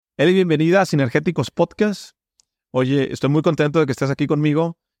Eli, bienvenida a Sinergéticos Podcast. Oye, estoy muy contento de que estés aquí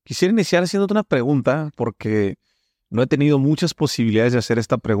conmigo. Quisiera iniciar haciéndote una pregunta porque no he tenido muchas posibilidades de hacer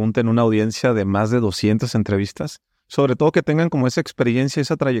esta pregunta en una audiencia de más de 200 entrevistas. Sobre todo que tengan como esa experiencia,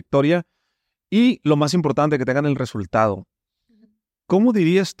 esa trayectoria y lo más importante, que tengan el resultado. ¿Cómo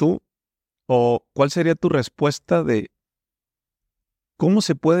dirías tú o cuál sería tu respuesta de cómo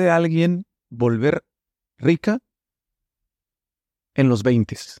se puede alguien volver rica en los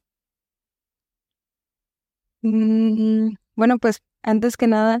 20? Bueno, pues antes que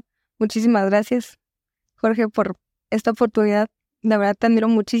nada, muchísimas gracias, Jorge, por esta oportunidad. La verdad te admiro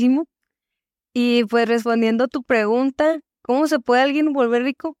muchísimo. Y pues respondiendo a tu pregunta, ¿cómo se puede alguien volver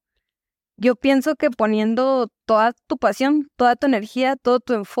rico? Yo pienso que poniendo toda tu pasión, toda tu energía, todo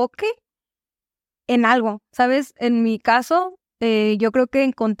tu enfoque en algo, ¿sabes? En mi caso, yo creo que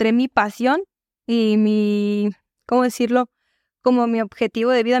encontré mi pasión y mi, ¿cómo decirlo? Como mi objetivo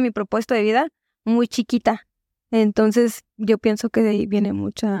de vida, mi propósito de vida, muy chiquita. Entonces, yo pienso que de ahí viene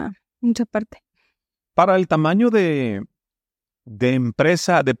mucha parte. Para el tamaño de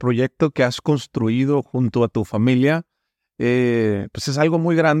empresa, de proyecto que has construido junto a tu familia, pues es algo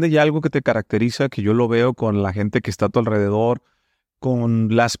muy grande y algo que te caracteriza, que yo lo veo con la gente que está a tu alrededor,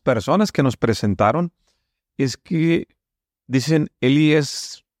 con las personas que nos presentaron, es que dicen, Eli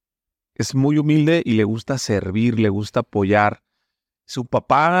es muy humilde y le gusta servir, le gusta apoyar. Su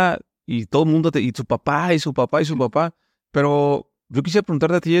papá y todo el mundo, y su papá, y su papá, y su papá. Pero yo quisiera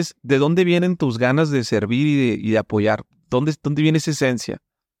preguntarte a ti ¿de dónde vienen tus ganas de servir y de apoyar? ¿Dónde viene esa esencia?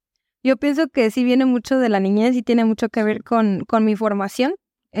 Yo pienso que sí viene mucho de la niñez y tiene mucho que ver con mi formación.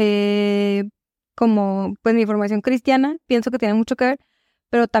 Como pues mi formación cristiana, pienso que tiene mucho que ver,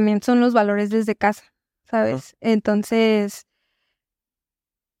 pero también son los valores desde casa, ¿sabes? Entonces,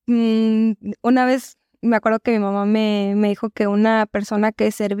 una vez me acuerdo que mi mamá me dijo que una persona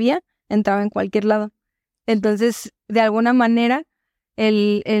que servía entraba en cualquier lado. Entonces, de alguna manera,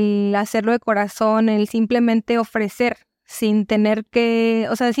 el hacerlo de corazón, el simplemente ofrecer sin tener que,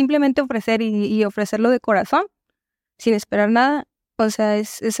 o sea, simplemente ofrecer y ofrecerlo de corazón, sin esperar nada, o sea,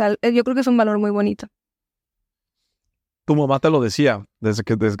 yo creo que es un valor muy bonito. Tu mamá te lo decía desde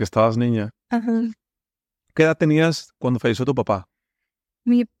que estabas niña. Ajá. ¿Qué edad tenías cuando falleció tu papá?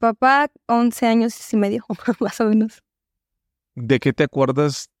 Mi papá, 11 años y medio, más o menos. ¿De qué te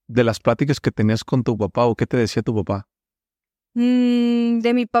acuerdas de las pláticas que tenías con tu papá o qué te decía tu papá?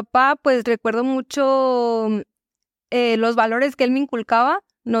 De mi papá, pues recuerdo mucho los valores que él me inculcaba.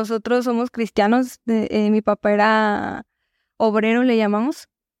 Nosotros somos cristianos. Mi papá era obrero, le llamamos.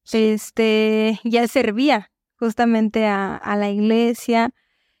 Ya servía justamente a la iglesia.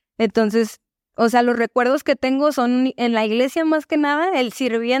 Entonces, o sea, los recuerdos que tengo son en la iglesia más que nada, él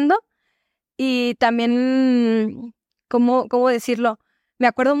sirviendo. Y también, ¿cómo decirlo? Me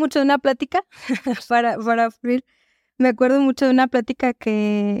acuerdo mucho de una plática, para abrir, me acuerdo mucho de una plática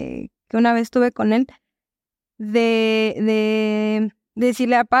que una vez tuve con él, de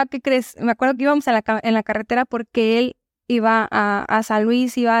decirle a papá, ¿qué crees? Me acuerdo que íbamos en la carretera porque él iba a San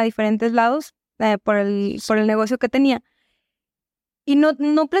Luis, iba a diferentes lados por el negocio que tenía. Y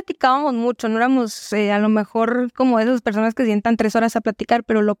no platicábamos mucho, no éramos a lo mejor como esas personas que sientan 3 horas a platicar,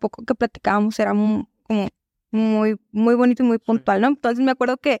 pero lo poco que platicábamos era como muy, muy bonito y muy puntual, ¿no? Entonces me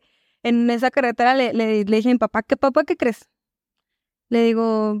acuerdo que en esa carretera le dije a mi papá, ¿qué crees? Le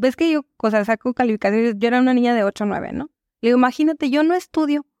digo, ¿ves que yo, saco calificaciones? Yo era una niña de 8 o 9, ¿no? Le digo, imagínate, yo no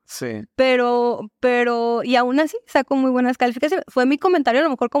estudio. Sí. Pero, y aún así saco muy buenas calificaciones. Fue mi comentario a lo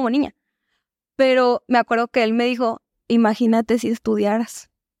mejor como niña. Pero me acuerdo que él me dijo, imagínate si estudiaras,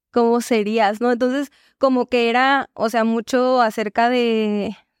 ¿cómo serías, no? Entonces, como que era, o sea, mucho acerca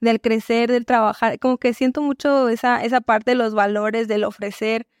del crecer, del trabajar, como que siento mucho esa parte de los valores, del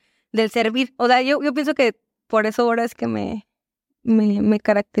ofrecer, del servir. O sea, yo pienso que por eso ahora es que me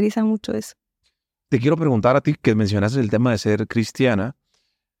caracteriza mucho eso. Te quiero preguntar a ti, que mencionaste el tema de ser cristiana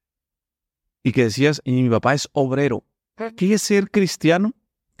y que decías, y mi papá es obrero. ¿Qué es ser cristiano?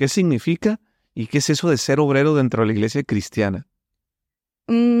 ¿Qué significa? ¿Y qué es eso de ser obrero dentro de la iglesia cristiana?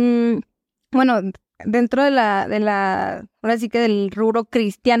 Bueno, dentro de la, ahora sí que del rubro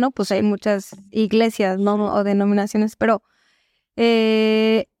cristiano, pues hay muchas iglesias, ¿no? O denominaciones, pero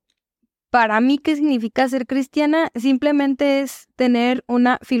para mí, ¿qué significa ser cristiana? Simplemente es tener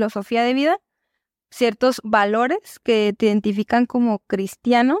una filosofía de vida, ciertos valores que te identifican como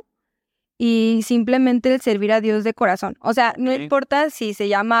cristiano y simplemente el servir a Dios de corazón. O sea, no importa si se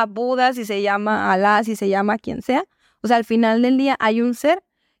llama Buda, si se llama Alá, si se llama quien sea. O sea, al final del día hay un ser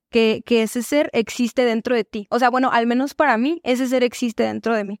que ese ser existe dentro de ti. O sea, bueno, al menos para mí, ese ser existe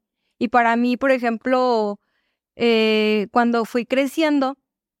dentro de mí. Y para mí, por ejemplo, cuando fui creciendo,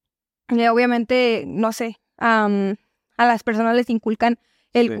 obviamente, no sé, a las personas les inculcan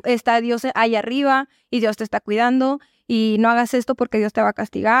está Dios ahí arriba y Dios te está cuidando y no hagas esto porque Dios te va a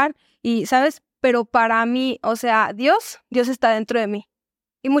castigar y, ¿sabes? Pero para mí, o sea, Dios está dentro de mí.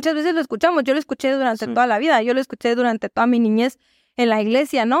 Y muchas veces lo escuchamos. Yo lo escuché durante toda la vida. Yo lo escuché durante toda mi niñez en la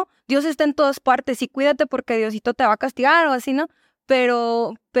iglesia, ¿no? Dios está en todas partes y cuídate porque Diosito te va a castigar o así, ¿no?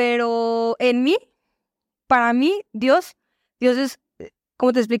 Pero en mí, para mí, Dios es,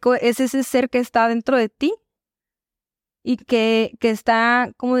 ¿cómo te explico? Es ese ser que está dentro de ti y que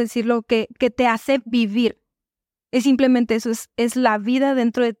está, ¿cómo decirlo? Que te hace vivir. Es simplemente eso, es la vida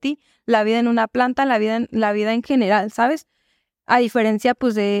dentro de ti, la vida en una planta, la vida en general, ¿sabes? A diferencia,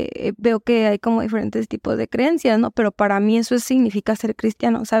 pues, veo que hay como diferentes tipos de creencias, ¿no? Pero para mí eso significa ser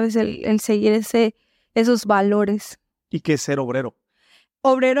cristiano, ¿sabes? El seguir esos valores. ¿Y qué es ser obrero?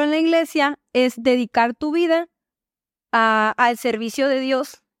 Obrero en la iglesia es dedicar tu vida al servicio de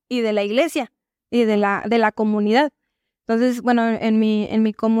Dios y de la iglesia y de la comunidad. Entonces, bueno, en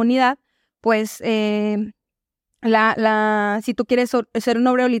mi comunidad, pues, si tú quieres ser un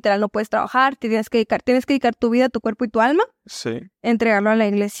obrero literal, no puedes trabajar, tienes que dedicar tu vida, tu cuerpo y tu alma, entregarlo a la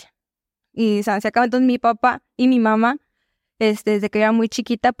iglesia. Y se acaba. Entonces mi papá y mi mamá, desde que era muy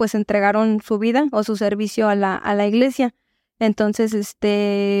chiquita, pues entregaron su vida o su servicio a la iglesia. Entonces,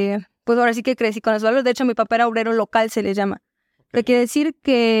 pues ahora sí que crecí con esos valores. De hecho, mi papá era obrero local, se le llama. Pero quiere decir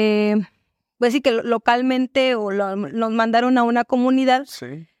que, pues sí, que localmente nos mandaron a una comunidad.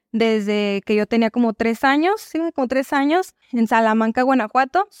 Sí. Desde que yo tenía como 3 años, en Salamanca,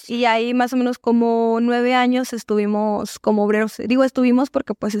 Guanajuato, y ahí más o menos como 9 años estuvimos como obreros. Digo estuvimos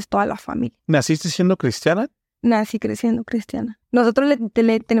porque pues es toda la familia. ¿Naciste siendo cristiana? Nací creciendo cristiana. Nosotros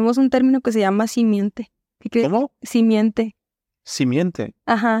le tenemos un término que se llama simiente. ¿Cómo? Simiente. ¿Simiente?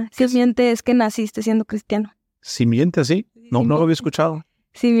 Ajá, simiente es que naciste siendo cristiano. ¿Simiente así? No lo había escuchado.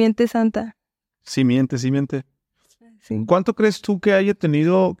 Simiente santa. Simiente. Sí. ¿Cuánto crees tú que haya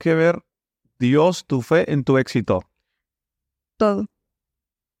tenido que ver Dios, tu fe, en tu éxito? Todo.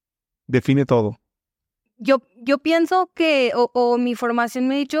 Define todo. Yo pienso que, o mi formación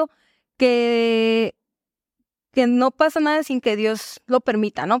me ha dicho que no pasa nada sin que Dios lo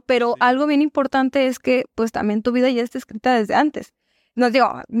permita, ¿no? Pero algo bien importante es que, pues, también tu vida ya está escrita desde antes. No digo,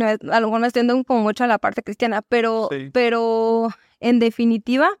 a lo mejor me estoy yendo como mucho a la parte cristiana, pero en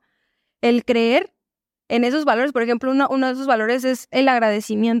definitiva, el creer en esos valores, por ejemplo, uno de esos valores es el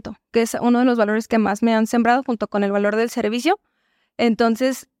agradecimiento, que es uno de los valores que más me han sembrado junto con el valor del servicio.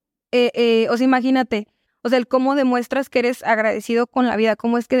 Entonces, o sea, imagínate, o sea, el cómo demuestras que eres agradecido con la vida,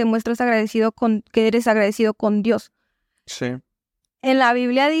 cómo es que demuestras que eres agradecido con Dios. Sí. En la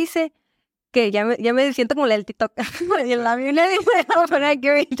Biblia dice que ya me siento como la del TikTok. Y en la Biblia dice, por aquí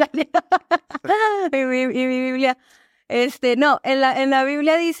mi Biblia. En la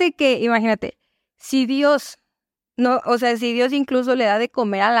Biblia dice que, imagínate, si Dios incluso le da de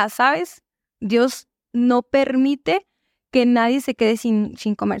comer a las aves, Dios no permite que nadie se quede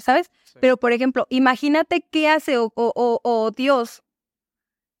sin comer, ¿sabes? Sí. Pero, por ejemplo, imagínate qué hace o Dios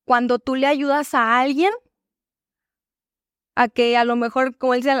cuando tú le ayudas a alguien a que a lo mejor,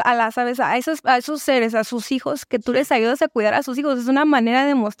 como él dice, a las aves, a esos seres, a sus hijos, que tú les ayudas a cuidar a sus hijos. Es una manera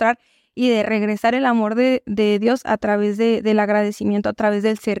de mostrar y de regresar el amor de Dios a través del agradecimiento, a través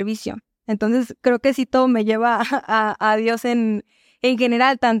del servicio. Entonces, creo que sí todo me lleva a Dios en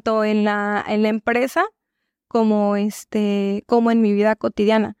general, tanto en la empresa como en mi vida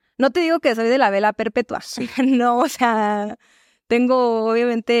cotidiana. No te digo que soy de la vela perpetua. Sí. No, o sea, tengo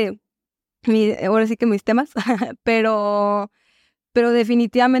obviamente ahora sí que mis temas, pero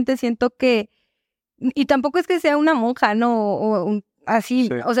definitivamente siento que, y tampoco es que sea una monja, ¿no? O así,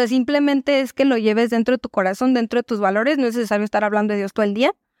 sí. O sea, simplemente es que lo lleves dentro de tu corazón, dentro de tus valores. No es necesario estar hablando de Dios todo el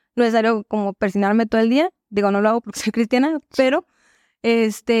día. No es necesario como persignarme todo el día. Digo, no lo hago porque soy cristiana, pero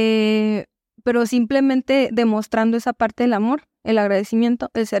pero simplemente demostrando esa parte del amor, el agradecimiento,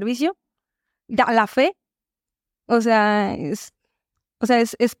 el servicio, la fe. O sea, es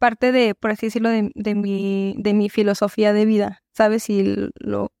parte de, por así decirlo, de mi filosofía de vida, ¿sabes? Y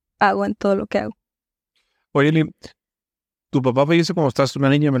lo hago en todo lo que hago. Oye, Eli, tu papá falleció cuando estás una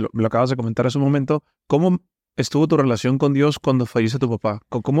niña, me lo acabas de comentar hace un momento. ¿Cómo estuvo tu relación con Dios cuando falleció tu papá?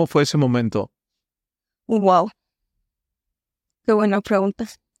 ¿Cómo fue ese momento? Wow. Qué buena pregunta.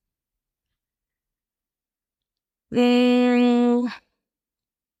 De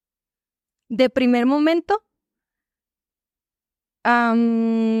primer momento,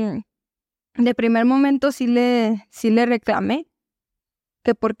 sí le reclamé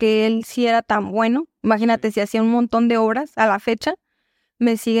que porque él sí era tan bueno. Imagínate, si hacía un montón de obras a la fecha,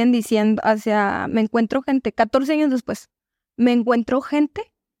 me siguen diciendo, me encuentro gente, 14 años después, me encuentro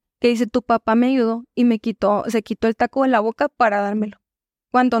gente que dice, tu papá me ayudó y se quitó el taco de la boca para dármelo.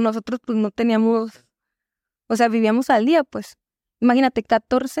 Cuando nosotros pues no teníamos, o sea, vivíamos al día, pues. Imagínate,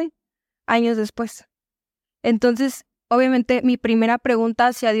 14 años después. Entonces, obviamente, mi primera pregunta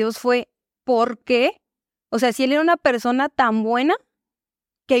hacia Dios fue, ¿por qué? O sea, si él era una persona tan buena,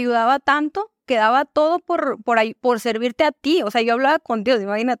 que ayudaba tanto, que daba todo por servirte a ti. O sea, yo hablaba con Dios,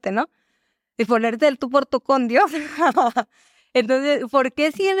 imagínate, ¿no? Y ponerte el tú por tú con Dios. Entonces, ¿por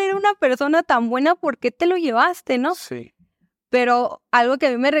qué si él era una persona tan buena, por qué te lo llevaste, no? Sí. Pero algo que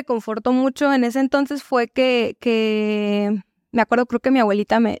a mí me reconfortó mucho en ese entonces fue que me acuerdo, creo que mi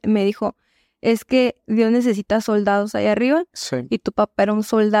abuelita me dijo, es que Dios necesita soldados ahí arriba, Sí. y tu papá era un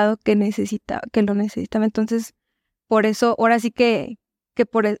soldado que lo necesitaba. Entonces, por eso, ahora sí que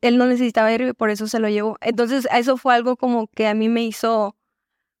él no necesitaba ir y por eso se lo llevó. Entonces, eso fue algo como que a mí me hizo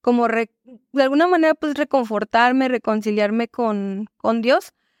como de alguna manera pues reconfortarme, reconciliarme con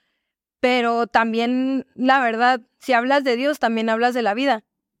Dios, pero también, la verdad, si hablas de Dios, también hablas de la vida,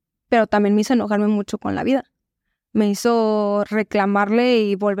 pero también me hizo enojarme mucho con la vida. Me hizo reclamarle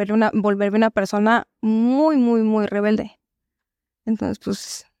y volverme una persona muy, muy, muy rebelde. Entonces,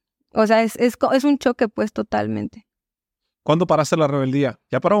 pues, o sea, es un choque, pues, totalmente. ¿Cuándo paraste la rebeldía?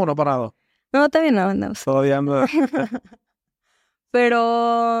 ¿Ya paró o no parado? No, todavía no andamos. Todavía no.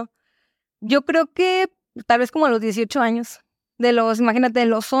 Pero yo creo que tal vez como a los 18 años. Imagínate, de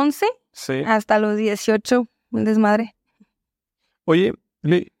los 11 Sí. hasta los 18, un desmadre. Oye,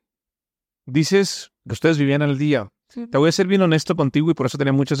 dices que ustedes vivían al día. Te voy a ser bien honesto contigo y por eso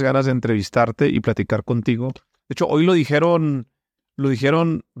tenía muchas ganas de entrevistarte y platicar contigo. De hecho, hoy lo dijeron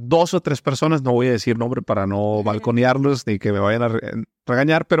 2 o 3 personas, no voy a decir nombre para no balconearlos ni que me vayan a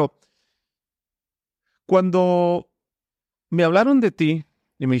regañar, pero cuando me hablaron de ti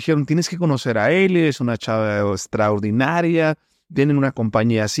y me dijeron, tienes que conocer a él, es una chava extraordinaria, tienen una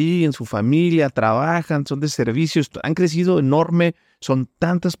compañía así, en su familia, trabajan, son de servicios, han crecido enorme, son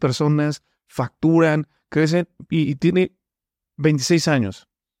tantas personas, facturan, crecen y tiene 26 años.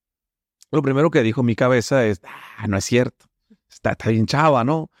 Lo primero que dijo mi cabeza es, no es cierto, está bien chava,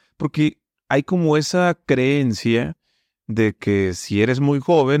 ¿no? Porque hay como esa creencia de que si eres muy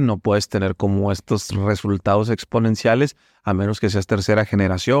joven no puedes tener como estos resultados exponenciales a menos que seas tercera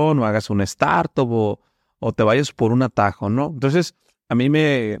generación o hagas un startup o te vayas por un atajo, ¿no? Entonces, a mí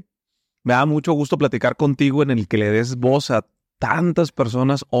me da mucho gusto platicar contigo en el que le des voz a tantas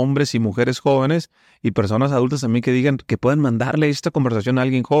personas, hombres y mujeres jóvenes y personas adultas también que digan que pueden mandarle esta conversación a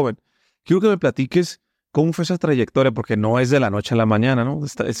alguien joven. Quiero que me platiques cómo fue esa trayectoria, porque no es de la noche a la mañana, ¿no?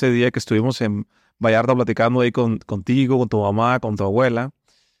 Ese día que estuvimos en Vallarta platicando ahí contigo, con tu mamá, con tu abuela,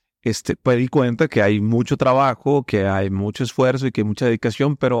 pues di cuenta que hay mucho trabajo, que hay mucho esfuerzo y que hay mucha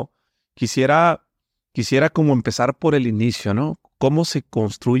dedicación, pero quisiera como empezar por el inicio, ¿no? ¿Cómo se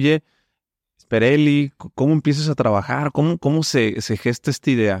construye Sperelli? ¿Cómo empiezas a trabajar? ¿Cómo se gesta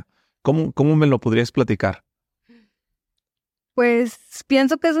esta idea? ¿Cómo me lo podrías platicar? Pues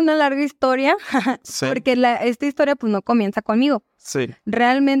pienso que es una larga historia, Sí. porque esta historia pues no comienza conmigo. Sí.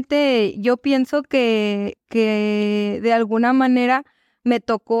 Realmente yo pienso que de alguna manera me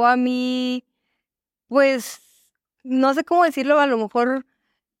tocó a mí, pues, no sé cómo decirlo, a lo mejor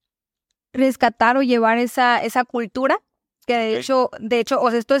rescatar o llevar esa cultura, que de hecho, o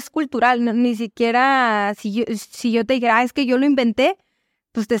sea, esto es cultural, ni siquiera si yo te dijera, es que yo lo inventé,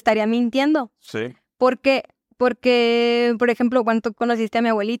 pues te estaría mintiendo. Sí. Porque, por ejemplo, cuando tú conociste a mi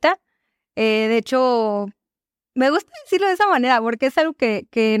abuelita, de hecho, me gusta decirlo de esa manera, porque es algo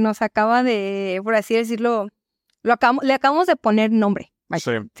que nos acaba de, por así decirlo, le acabamos de poner nombre.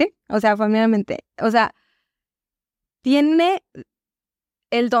 Sí. ¿Sí? O sea, familiarmente. O sea, tiene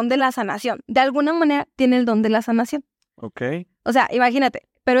el don de la sanación. De alguna manera tiene el don de la sanación. Ok. O sea, imagínate,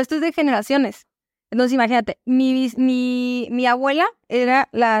 pero esto es de generaciones. Entonces, imagínate, mi abuela era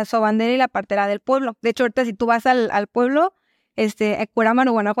la sobandera y la partera del pueblo. De hecho, ahorita si tú vas al pueblo, a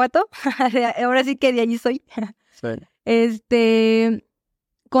Cuerámaro, Guanajuato, ahora sí que de allí soy. Sí.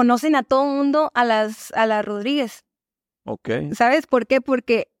 Conocen a todo mundo a las Rodríguez. Ok. ¿Sabes por qué?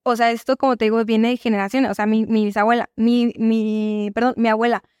 Porque, o sea, esto, como te digo, viene de generaciones. O sea, mi bisabuela, mi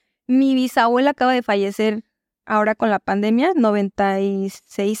abuela, mi bisabuela acaba de fallecer ahora con la pandemia,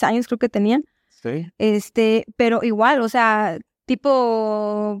 96 años creo que tenían. Sí. Pero igual, o sea,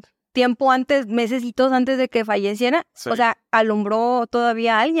 tipo tiempo antes, mesecitos antes de que falleciera, Sí. o sea, alumbró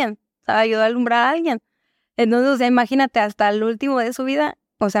todavía a alguien, o sea, ayudó a alumbrar a alguien. Entonces, o sea, imagínate, hasta el último de su vida,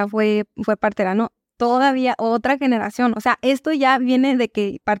 o sea, fue partera, ¿no? Todavía otra generación, o sea, esto ya viene de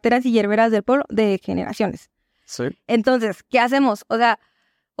que parteras y hierberas del pueblo de generaciones. Sí. Entonces, ¿qué hacemos? O sea,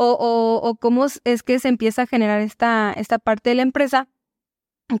 o cómo es que se empieza a generar esta parte de la empresa.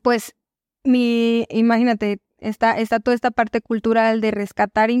 pues, imagínate, está toda esta parte cultural de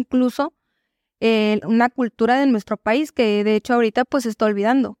rescatar incluso una cultura de nuestro país que de hecho ahorita pues se está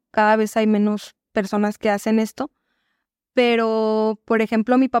olvidando. Cada vez hay menos personas que hacen esto. Pero, por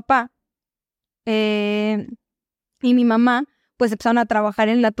ejemplo, mi papá y mi mamá pues empezaron a trabajar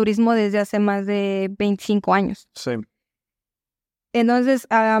en el turismo desde hace más de 25 años. Sí. Entonces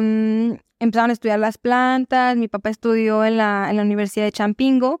empezaron a estudiar las plantas. Mi papá estudió en la Universidad de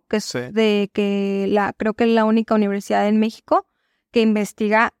Champingo, que es creo que es la única universidad en México que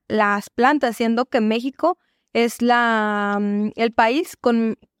investiga las plantas, siendo que México es el país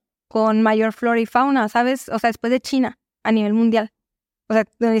con mayor flora y fauna, ¿sabes? O sea, después de China a nivel mundial. O sea,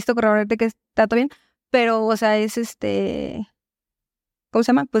 necesito corroborarte que está todo bien, pero, o sea, es ¿cómo se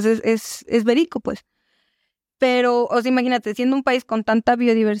llama? Pues es verico, pues. Pero, o sea, imagínate, siendo un país con tanta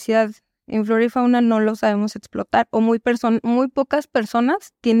biodiversidad en flora y fauna, no lo sabemos explotar, o muy pocas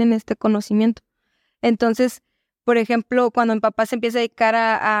personas tienen este conocimiento. Entonces, por ejemplo, cuando mi papá se empieza a dedicar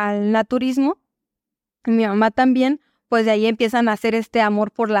al naturismo, mi mamá también, pues de ahí empiezan a hacer este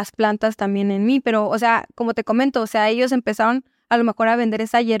amor por las plantas también en mí. Pero, o sea, como te comento, o sea, ellos empezaron a lo mejor a vender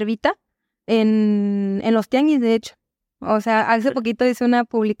esa hierbita en los tianguis, de hecho. O sea, hace poquito hice una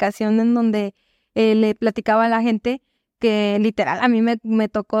publicación en donde le platicaba a la gente que literal a mí me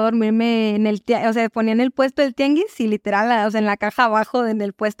tocó dormirme en el tianguis, o sea, ponía en el puesto del tianguis y literal, o sea, en la caja abajo en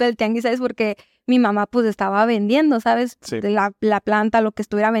el puesto del tianguis, ¿sabes? Porque mi mamá pues estaba vendiendo, ¿sabes? Sí. De la planta, lo que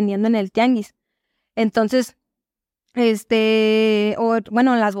estuviera vendiendo en el tianguis. Entonces, o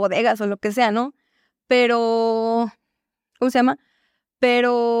bueno, en las bodegas o lo que sea, ¿no? Pero, ¿cómo se llama?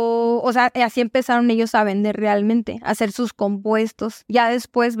 Pero, o sea, así empezaron ellos a vender realmente, a hacer sus compuestos. Ya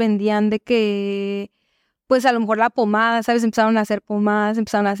después vendían de que, pues a lo mejor la pomada, ¿sabes? Empezaron a hacer pomadas,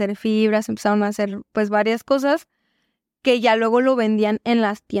 empezaron a hacer fibras, empezaron a hacer pues varias cosas que ya luego lo vendían en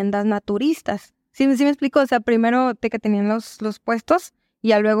las tiendas naturistas. ¿Sí me explico? O sea, primero que tenían los puestos y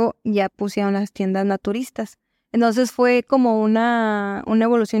ya luego ya pusieron las tiendas naturistas. Entonces fue como una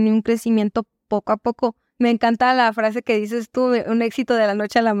evolución y un crecimiento poco a poco. Me encanta la frase que dices tú, un éxito de la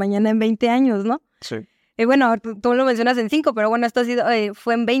noche a la mañana en 20 años, ¿no? Sí. Bueno, tú lo mencionas en 5, pero bueno, esto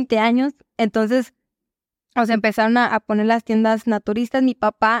fue en 20 años. Entonces, o sea, empezaron a poner las tiendas naturistas. Mi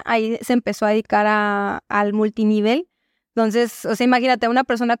papá ahí se empezó a dedicar al multinivel. Entonces, o sea, imagínate, una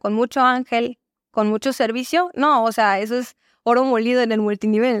persona con mucho ángel, con mucho servicio. No, o sea, eso es oro molido en el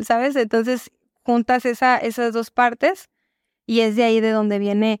multinivel, ¿sabes? Entonces, juntas esas dos partes y es de ahí de donde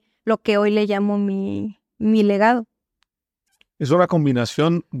viene lo que hoy le llamo mi legado. Es una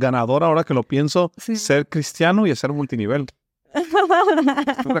combinación ganadora ahora que lo pienso, Sí. ser cristiano y ser multinivel.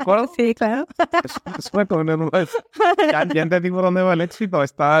 ¿Tú de acuerdo? Sí, claro. Es una combinación. Ya entendí por dónde va el éxito.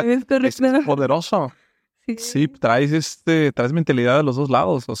 Es poderoso. Sí, traes mentalidad de los dos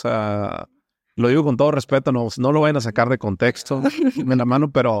lados. O sea, lo digo con todo respeto, no lo vayan a sacar de contexto en la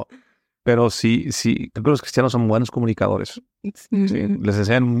mano, pero sí, creo que los cristianos son buenos comunicadores. Sí, les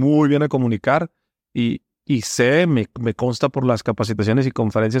enseñan muy bien a comunicar y me consta por las capacitaciones y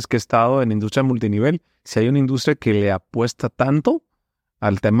conferencias que he estado en industria multinivel, si hay una industria que le apuesta tanto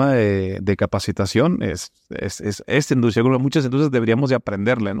al tema de capacitación, es esta industria. Creo que muchas industrias deberíamos de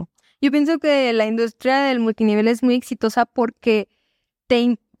aprenderle, ¿no? Yo pienso que la industria del multinivel es muy exitosa porque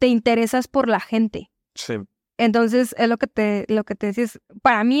te interesas por la gente. Sí. Entonces, es lo que te decís.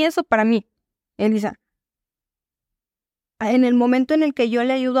 Para mí, Elisa, en el momento en el que yo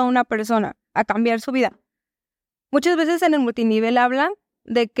le ayudo a una persona a cambiar su vida, muchas veces en el multinivel hablan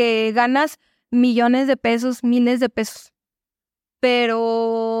de que ganas millones de pesos, miles de pesos.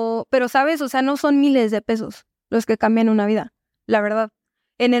 Pero, ¿sabes? O sea, no son miles de pesos los que cambian una vida, la verdad.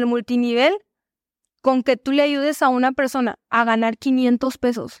 En el multinivel, con que tú le ayudes a una persona a ganar 500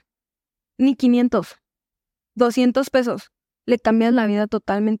 pesos, ni 500, 200 pesos, le cambias la vida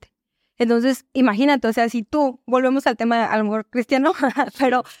totalmente. Entonces, imagínate, o sea, si tú, volvemos al tema a lo mejor cristiano,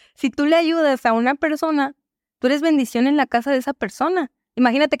 pero si tú le ayudas a una persona, tú eres bendición en la casa de esa persona.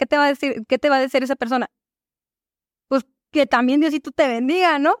 Imagínate qué te va a decir esa persona. Pues que también Diosito te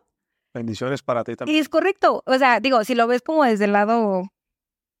bendiga, ¿no? Bendiciones para ti también. Y es correcto. O sea, digo, si lo ves como desde el lado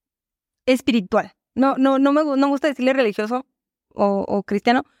espiritual. No me gusta decirle religioso o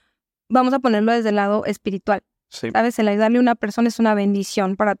cristiano. Vamos a ponerlo desde el lado espiritual. Sí. ¿Sabes? El ayudarle a una persona es una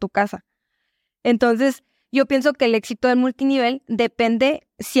bendición para tu casa. Entonces, yo pienso que el éxito del multinivel depende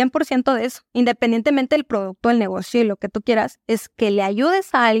 100% de eso. Independientemente del producto, del negocio y lo que tú quieras, es que le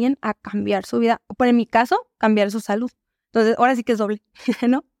ayudes a alguien a cambiar su vida. O en mi caso, cambiar su salud. Entonces, ahora sí que es doble,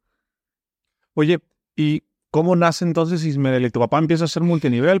 ¿no? Oye, ¿y cómo nace entonces Ismerel? Tu papá empieza a ser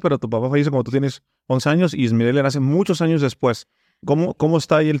multinivel, pero tu papá fallece cuando tú tienes 11 años y Ismerel nace muchos años después. ¿Cómo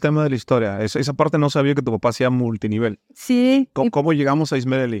está ahí el tema de la historia? Esa parte no sabía que tu papá hacía multinivel. Sí. ¿Cómo llegamos a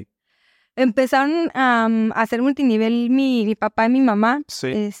Ismerelí? Empezaron a hacer multinivel mi papá y mi mamá.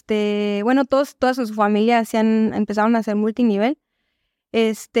 Sí. Bueno, toda su familia empezaron a hacer multinivel.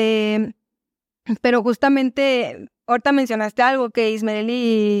 Pero justamente, ahorita mencionaste algo que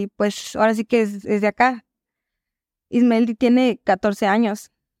Ismerelí, pues ahora sí que es de acá. Ismerelí tiene 14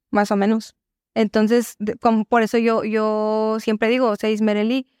 años, más o menos. Entonces, como por eso yo siempre digo, o sea,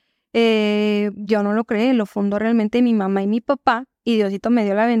 Ismerelí, yo no lo creé, lo fundó realmente mi mamá y mi papá, y Diosito me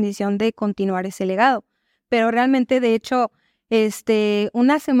dio la bendición de continuar ese legado. Pero realmente, de hecho,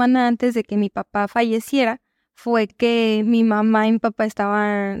 una semana antes de que mi papá falleciera, fue que mi mamá y mi papá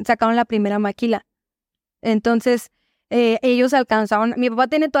sacaron la primera maquila. Entonces, ellos alcanzaron, mi papá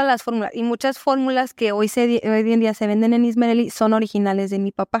tiene todas las fórmulas, y muchas fórmulas que hoy en día se venden en Ismerelí son originales de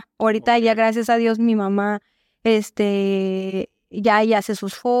mi papá. Ahorita ya, gracias a Dios, mi mamá, ya hace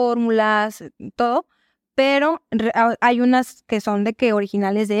sus fórmulas, todo, pero hay unas que son de que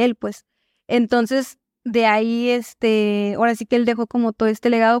originales de él, pues. Entonces, de ahí, ahora sí que él dejó como todo este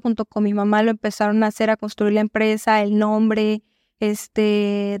legado junto con mi mamá, lo empezaron a hacer, a construir la empresa, el nombre,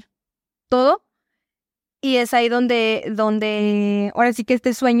 todo. Y es ahí donde ahora sí que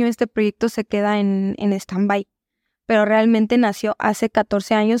este sueño, este proyecto se queda en stand-by. Pero realmente nació hace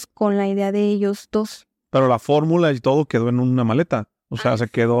 14 años con la idea de ellos dos. Pero la fórmula y todo quedó en una maleta. O sea, se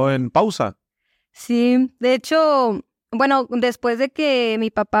quedó en pausa. Sí, de hecho, bueno, después de que mi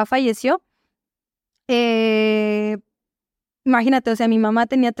papá falleció, imagínate, o sea, mi mamá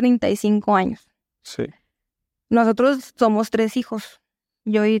tenía 35 años. Sí. Nosotros somos 3 hijos.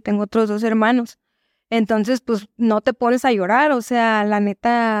 Yo y tengo otros 2 hermanos. Entonces, pues, no te pones a llorar, o sea, la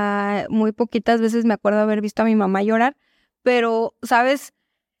neta, muy poquitas veces me acuerdo haber visto a mi mamá llorar, pero, ¿sabes?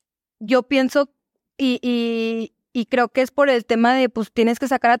 Yo pienso y creo que es por el tema de, pues, tienes que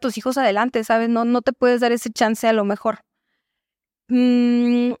sacar a tus hijos adelante, ¿sabes? No te puedes dar ese chance a lo mejor.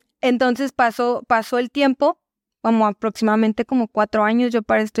 Entonces pasó el tiempo, como aproximadamente como 4 años, yo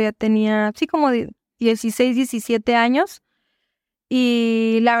para esto ya tenía, sí, como 16, 17 años.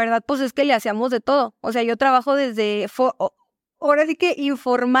 Y la verdad, pues es que le hacíamos de todo. O sea, yo trabajo ahora sí que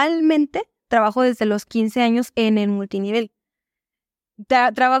informalmente, trabajo desde los 15 años en el multinivel.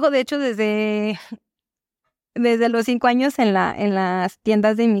 Trabajo, de hecho, desde los 5 años en las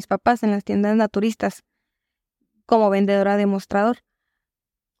tiendas de mis papás, en las tiendas naturistas, como vendedora de mostrador.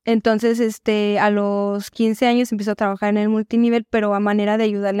 Entonces, a los 15 años empiezo a trabajar en el multinivel, pero a manera de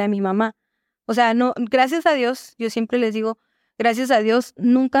ayudarle a mi mamá. O sea, no, gracias a Dios, yo siempre les digo, gracias a Dios,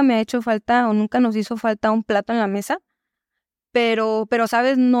 nunca me ha hecho falta o nunca nos hizo falta un plato en la mesa, pero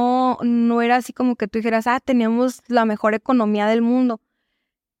 ¿sabes? No era así como que tú dijeras, teníamos la mejor economía del mundo.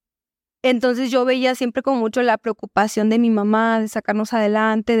 Entonces yo veía siempre como mucho la preocupación de mi mamá, de sacarnos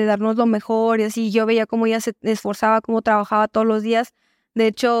adelante, de darnos lo mejor, y así yo veía cómo ella se esforzaba, cómo trabajaba todos los días. De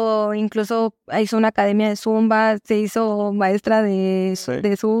hecho, incluso hizo una academia de Zumba, se hizo maestra de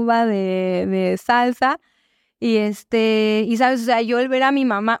Zumba, de salsa. Y sabes, o sea, yo el ver a mi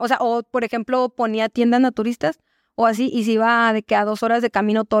mamá, o sea, o por ejemplo ponía tiendas naturistas o así, y se iba de que a 2 horas de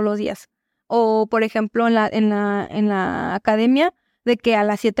camino todos los días. O por ejemplo en la academia, de que a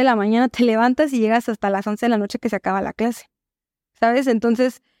las 7 de la mañana te levantas y llegas hasta las 11 de la noche que se acaba la clase. ¿Sabes?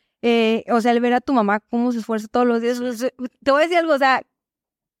 Entonces, o sea, el ver a tu mamá cómo se esfuerza todos los días, te voy a decir algo, o sea,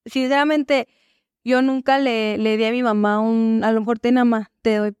 sinceramente, yo nunca le di a mi mamá a lo mejor te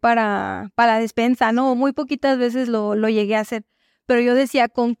doy para la despensa, ¿no? Muy poquitas veces lo llegué a hacer. Pero yo decía,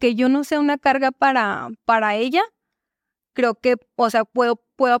 con que yo no sea una carga para ella, creo que, o sea, puedo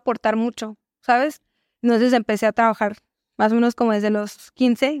aportar mucho, ¿sabes? Entonces empecé a trabajar más o menos como desde los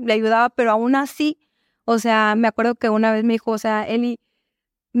 15, le ayudaba, pero aún así, o sea, me acuerdo que una vez me dijo, o sea, Eli,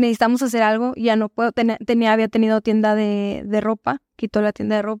 necesitamos hacer algo, ya no puedo, había tenido tienda de ropa, quitó la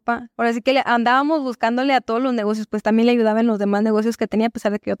tienda de ropa. Ahora sí que andábamos buscándole a todos los negocios, pues también le ayudaba en los demás negocios que tenía, a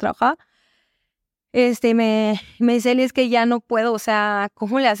pesar de que yo trabajaba. Me dice, Eli, es que ya no puedo, o sea,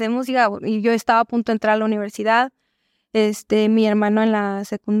 ¿cómo le hacemos? Y yo estaba a punto de entrar a la universidad, mi hermano en la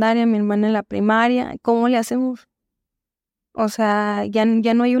secundaria, mi hermana en la primaria, ¿cómo le hacemos? O sea, ya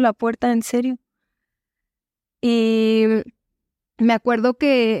no hay la puerta, en serio. Y me acuerdo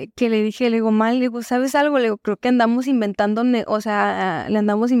que le digo, mal, le digo, ¿sabes algo? Le digo, creo que andamos inventando, o sea, le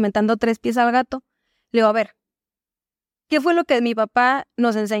andamos inventando 3 pies al gato. Le digo, a ver, ¿qué fue lo que mi papá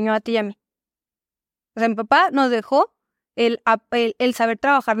nos enseñó a ti y a mí? O sea, mi papá nos dejó el saber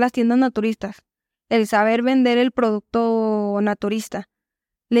trabajar las tiendas naturistas, el saber vender el producto naturista.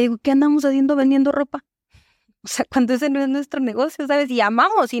 Le digo, ¿qué andamos haciendo vendiendo ropa? O sea, cuando ese no es nuestro negocio, ¿sabes? Y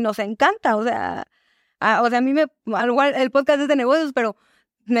amamos y nos encanta, o sea, O sea, a mí igual el podcast es de negocios, pero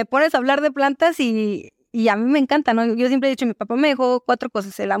me pones a hablar de plantas y a mí me encanta, ¿no? Yo siempre he dicho, mi papá me dejó 4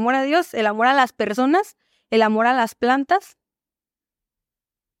 cosas: el amor a Dios, el amor a las personas, el amor a las plantas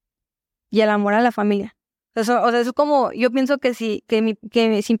y el amor a la familia. O sea, eso es como, yo pienso que si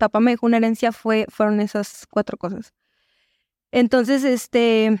mi papá me dejó una herencia fueron esas 4 cosas. Entonces,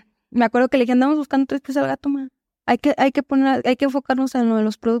 me acuerdo que le dije, andamos buscando 3 pies al gato, ma. Hay que enfocarnos en lo de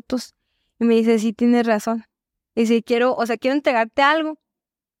los productos. Y me dice, sí, tienes razón. Y si quiero entregarte algo.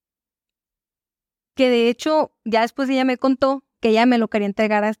 Que de hecho, ya después ella me contó que ella me lo quería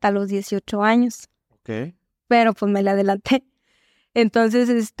entregar hasta los 18 años. Ok. Pero pues me la adelanté. Entonces,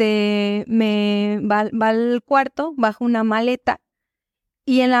 va al cuarto, bajo una maleta.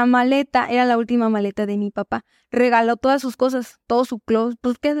 Y en la maleta, era la última maleta de mi papá. Regaló todas sus cosas, todo su closet.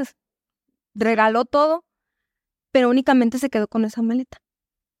 Pues, ¿qué haces? Regaló todo, pero únicamente se quedó con esa maleta.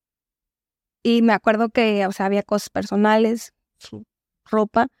 Y me acuerdo que, o sea, había cosas personales, su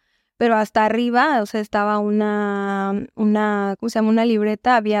ropa, pero hasta arriba, o sea, estaba una ¿cómo se llama? Una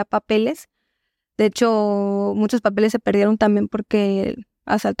libreta, había papeles. De hecho, muchos papeles se perdieron también porque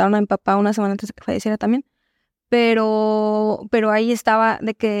asaltaron a mi papá una semana antes de que falleciera también. Pero ahí estaba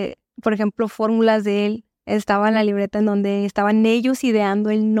de que, por ejemplo, fórmulas de él, estaba en la libreta en donde estaban ellos ideando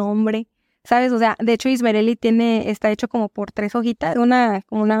el nombre, ¿sabes? O sea, de hecho, Ismerelli está hecho como por 3 hojitas, como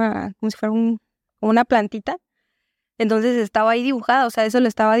si fuera como una plantita. Entonces estaba ahí dibujada, o sea, eso lo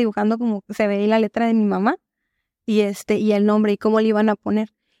estaba dibujando como se veía la letra de mi mamá y el nombre y cómo le iban a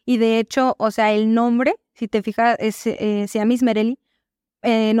poner. Y de hecho, o sea, el nombre, si te fijas, se llama Ismerelli.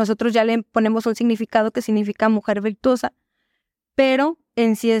 Nosotros ya le ponemos un significado que significa mujer virtuosa, pero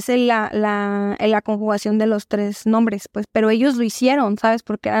en sí es la conjugación de los 3 nombres, pues, pero ellos lo hicieron, ¿sabes?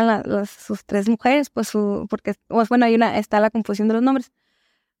 Porque eran sus 3 mujeres, pues, porque, bueno, está la confusión de los nombres.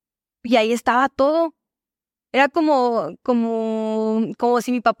 Y ahí estaba todo. Era como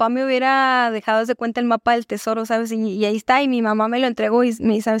si mi papá me hubiera dejado de cuenta el mapa del tesoro, ¿sabes? Y ahí está, y mi mamá me lo entregó y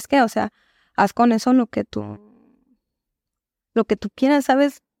me dice, ¿sabes qué? O sea, haz con eso lo que tú quieras,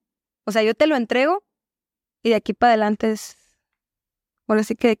 ¿sabes? O sea, yo te lo entrego y de aquí para adelante ahora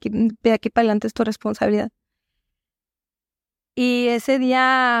sí que de aquí para adelante es tu responsabilidad. Y ese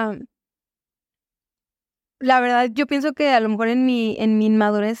día, la verdad, yo pienso que a lo mejor en mi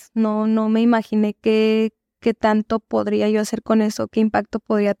inmadurez no me imaginé qué tanto podría yo hacer con eso, qué impacto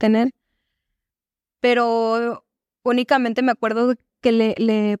podría tener. Pero únicamente me acuerdo que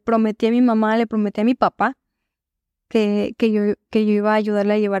le prometí a mi mamá, le prometí a mi papá que yo iba a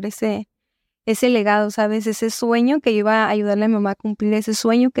ayudarle a llevar ese legado, ¿sabes? Ese sueño, que yo iba a ayudarle a mi mamá a cumplir ese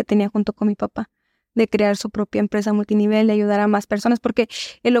sueño que tenía junto con mi papá, de crear su propia empresa multinivel, de ayudar a más personas, porque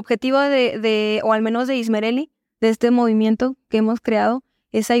el objetivo o al menos de Ismerelli, de este movimiento que hemos creado,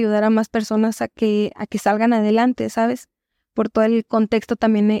 es ayudar a más personas a que salgan adelante, ¿sabes? Por todo el contexto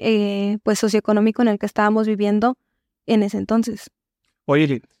también, pues, socioeconómico en el que estábamos viviendo en ese entonces. Oye,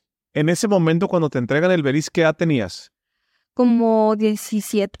 Lili, en ese momento cuando te entregan el Beliz, ¿qué edad tenías? Como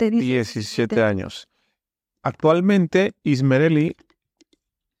 17 años. Actualmente, Ismerelli,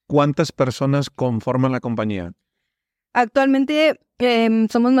 ¿cuántas personas conforman la compañía? Actualmente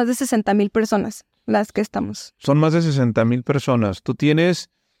somos más de 60,000 personas las que estamos. Son más de 60,000 personas. Tú tienes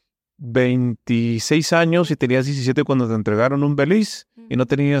 26 años y tenías 17 cuando te entregaron un Beliz y no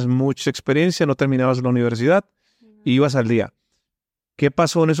tenías mucha experiencia, no terminabas la universidad y ibas al día. ¿Qué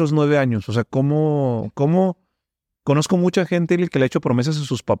pasó en esos 9 años? O sea, ¿cómo? Conozco mucha gente que le ha hecho promesas a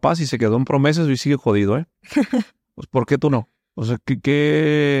sus papás y se quedó en promesas y sigue jodido, ¿eh? Pues, ¿por qué tú no? O sea,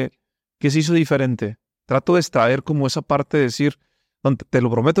 ¿qué se hizo diferente? Trato de extraer como esa parte de decir, te lo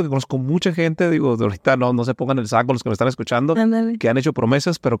prometo que conozco mucha gente, digo, de ahorita no se pongan el saco los que me están escuchando, que han hecho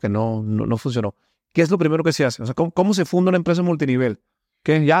promesas pero que no funcionó. ¿Qué es lo primero que se hace? O sea, ¿cómo se funda una empresa multinivel?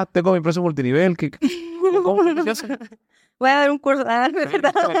 ¿Qué? Ya tengo mi empresa multinivel. ¿Cómo se hace? Voy a dar un curso.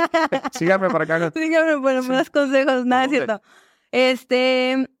 ¿Verdad? Síganme para acá. Síganme por más consejos. Nada, es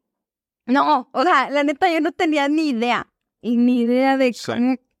cierto. No, o sea, la neta yo no tenía ni idea de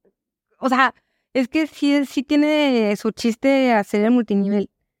cómo, o sea, es que sí tiene su chiste hacer el multinivel.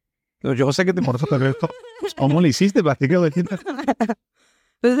 Yo sé que te importa todo esto. ¿Cómo lo hiciste? Platícame.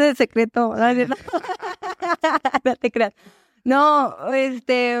 Pues es el secreto. No te creas. No,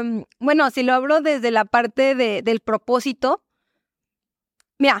 bueno, si lo hablo desde la parte del propósito,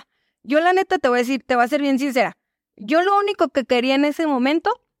 mira, yo la neta te voy a ser bien sincera. Yo lo único que quería en ese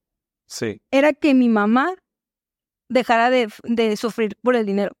momento era que mi mamá dejara de sufrir por el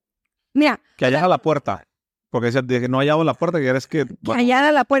dinero. Mira. Que hallara la puerta. Porque decía que no hallaba la puerta, que era que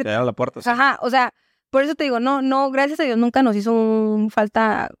hallara la puerta. Que hallara la puerta, sí. Ajá, o sea, por eso te digo, no, gracias a Dios nunca nos hizo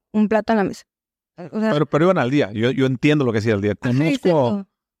falta un plato en la mesa. O sea, pero iban al día. Yo entiendo lo que decía al día.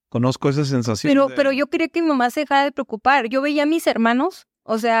 Conozco esa sensación. Pero yo quería que mi mamá se dejara de preocupar. Yo veía a mis hermanos,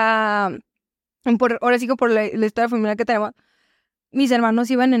 o sea, ahora sí que por la historia familiar que tenemos, mis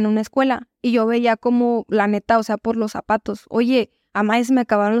hermanos iban en una escuela y yo veía como, la neta, o sea, por los zapatos. Oye, mamá, se me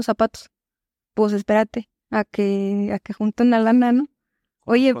acabaron los zapatos. Pues espérate a que junten una lana, ¿no?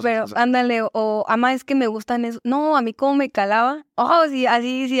 Oye, pero ándale, o mamá, es que me gustan eso. No, a mí como me calaba. Oh, sí,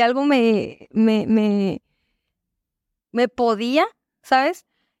 así, si algo me podía, ¿sabes?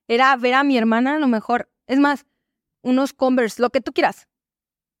 Era ver a mi hermana a lo mejor. Es más, unos Converse, lo que tú quieras.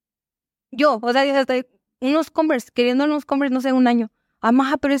 Yo, o sea, hasta unos Converse, queriendo unos Converse, no sé, un año.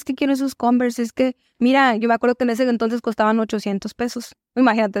 Mamá, pero es que quiero esos Converse, es que, mira, yo me acuerdo que en ese entonces costaban 800 pesos.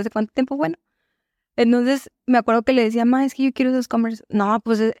 Imagínate, ¿hace cuánto tiempo? Bueno. Entonces, me acuerdo que le decía, mamá, es que yo quiero esos Converse. No,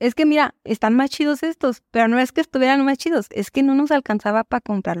 pues es que mira, están más chidos estos, pero no es que estuvieran más chidos, es que no nos alcanzaba para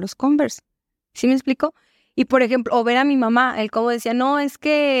comprar los Converse. ¿Sí me explico? Y, por ejemplo, o ver a mi mamá, él como decía, no, es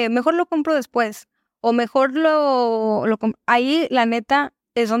que mejor lo compro después, o mejor ahí, la neta,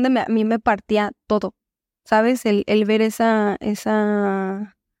 es donde a mí me partía todo, ¿sabes? El ver esa...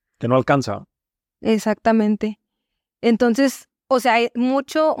 Que no alcanza. Exactamente. Entonces, o sea,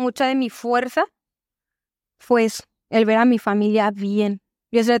 mucha de mi fuerza fue eso, el ver a mi familia bien.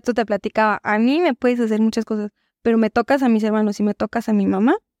 Yo hace rato te platicaba, a mí me puedes hacer muchas cosas, pero me tocas a mis hermanos y me tocas a mi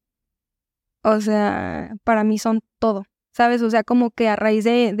mamá, o sea, para mí son todo, ¿sabes? O sea, como que a raíz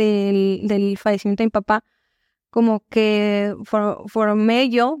del fallecimiento de mi papá, como que formé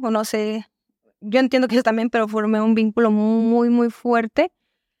yo, o no sé, yo entiendo que ellos también, pero formé un vínculo muy, muy fuerte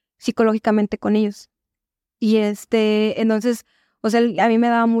psicológicamente con ellos. Y entonces, o sea, a mí me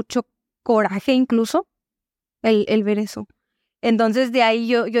daba mucho coraje incluso el ver eso. Entonces de ahí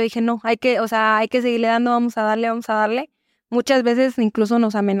yo dije, no, hay que seguirle dando, vamos a darle. Muchas veces incluso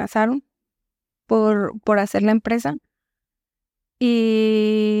nos amenazaron por hacer la empresa.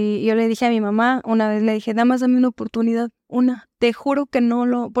 Y yo le dije a mi mamá, una vez le dije, nada más dame una oportunidad, te juro que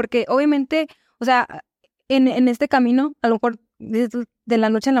porque obviamente, o sea, en este camino, a lo mejor de la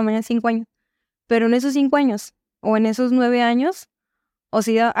noche a la mañana 5 años, pero en esos 5 años, o en esos 9 años, o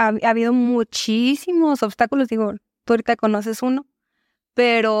sea, ha habido muchísimos obstáculos, digo, tú ahorita conoces uno,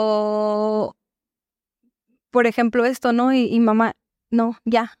 pero, por ejemplo, esto, ¿no? Y mamá, no,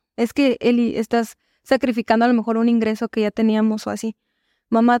 ya, es que Eli, estás sacrificando a lo mejor un ingreso que ya teníamos o así.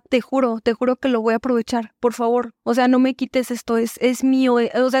 Mamá, te juro que lo voy a aprovechar, por favor. O sea, no me quites esto, es mío.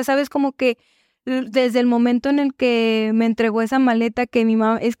 O sea, sabes, como que desde el momento en el que me entregó esa maleta que mi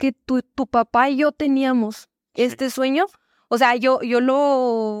mamá, es que tu papá y yo teníamos este sueño. O sea,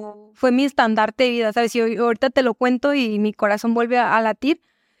 fue mi estandarte de vida, ¿sabes? Y ahorita te lo cuento y mi corazón vuelve a latir.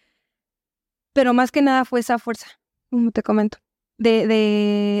 Pero más que nada fue esa fuerza, como te comento,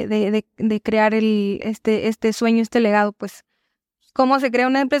 de crear este sueño, este legado, pues. ¿Cómo se crea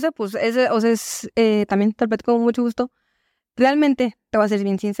una empresa? Pues también te lo platico con mucho gusto. Realmente, te voy a ser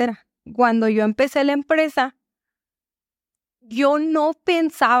bien sincera, cuando yo empecé la empresa, yo no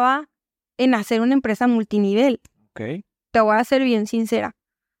pensaba en hacer una empresa multinivel. Okay. Te voy a ser bien sincera.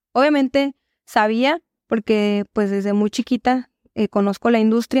 Obviamente sabía, porque pues desde muy chiquita conozco la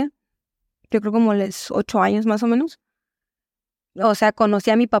industria, yo creo como los 8 años más o menos. O sea,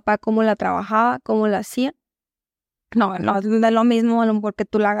 conocí a mi papá cómo la trabajaba, cómo la hacía. No es lo mismo a lo mejor que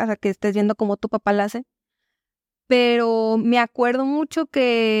tú la hagas a que estés viendo cómo tu papá la hace. Pero me acuerdo mucho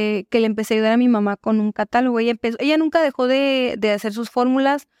que le empecé a ayudar a mi mamá con un catálogo. Ella nunca dejó de hacer sus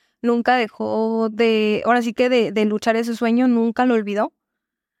fórmulas, nunca dejó ahora sí que de luchar ese sueño, nunca lo olvidó.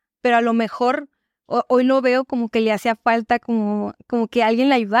 Pero a lo mejor hoy lo veo como que le hacía falta como que alguien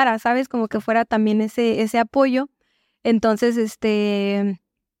la ayudara, ¿sabes? Como que fuera también ese apoyo. Entonces,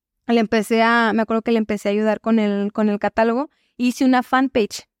 me acuerdo que le empecé a ayudar con el catálogo. Hice una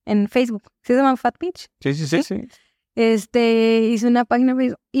fanpage en Facebook. ¿Sí se llama fanpage? Sí. Hice una página en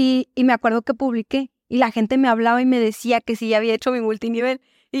Facebook y me acuerdo que publiqué y la gente me hablaba y me decía que si ya había hecho mi multinivel.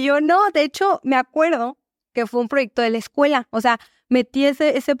 Y yo, no, de hecho, me acuerdo que fue un proyecto de la escuela. O sea, metí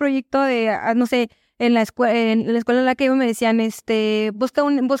ese proyecto de, no sé, en la escuela en la que iba me decían,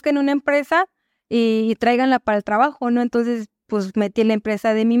 busquen una empresa y tráiganla para el trabajo, ¿no? Entonces, pues metí la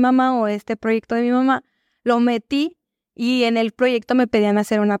empresa de mi mamá o este proyecto de mi mamá, lo metí y en el proyecto me pedían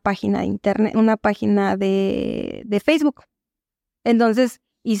hacer una página de internet, una página de Facebook. Entonces,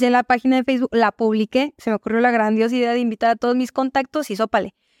 hice la página de Facebook, la publiqué, se me ocurrió la grandiosa idea de invitar a todos mis contactos y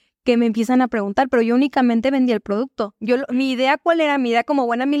sópale, que me empiezan a preguntar, pero yo únicamente vendía el producto. Mi idea, ¿cuál era? Mi idea como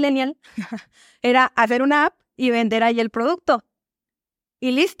buena millennial era hacer una app y vender ahí el producto.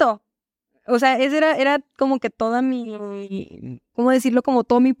 Y listo. O sea, ese era como que toda mi, ¿cómo decirlo? Como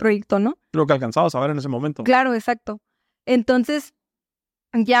todo mi proyecto, ¿no? Lo que alcanzabas a ver en ese momento. Claro, exacto. Entonces,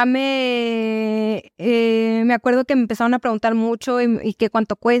 ya me acuerdo que me empezaron a preguntar mucho y que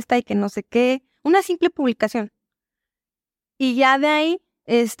cuánto cuesta y que no sé qué. Una simple publicación. Y ya de ahí,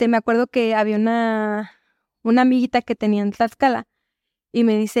 me acuerdo que había una amiguita que tenía en Tlaxcala y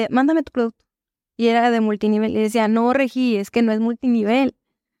me dice, mándame tu producto. Y era de multinivel. Y decía, no, Regi, es que no es multinivel.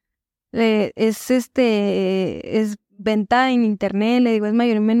 Es venta en internet, le digo, es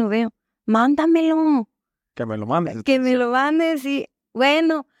mayor menudeo. Mándamelo. Que me lo mandes. Que me lo mandes, y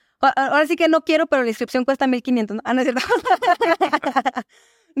bueno, ahora sí que no quiero, pero la inscripción cuesta 1,500, ¿no? Ah, no es cierto.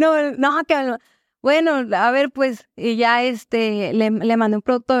 No, bueno, a ver, pues, y ya le mandé un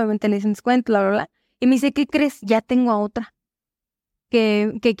producto, obviamente le hice un descuento, bla, bla, bla. Y me dice, ¿qué crees? Ya tengo a otra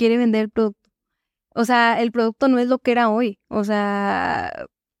que quiere vender el producto. O sea, el producto no es lo que era hoy. O sea,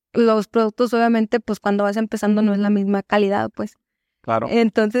 los productos, obviamente, pues cuando vas empezando no es la misma calidad, pues. Claro.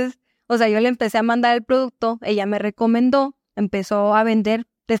 Entonces, o sea, yo le empecé a mandar el producto, ella me recomendó, empezó a vender.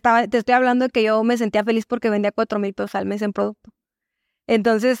 Te estoy hablando de que yo me sentía feliz porque vendía 4,000 pesos al mes en producto.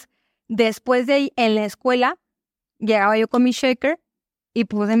 Entonces, después de ahí, en la escuela, llegaba yo con mi shaker y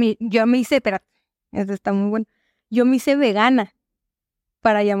yo me hice, espérate, esto está muy bueno, yo me hice vegana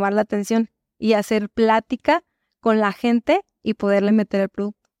para llamar la atención y hacer plática con la gente y poderle meter el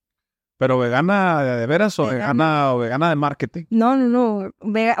producto. ¿Pero vegana de veras o vegana de marketing? No.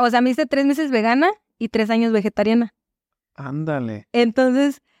 O sea, me hice 3 meses vegana y 3 años vegetariana. Ándale.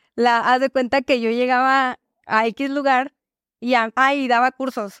 Entonces, haz de cuenta que yo llegaba a X lugar y daba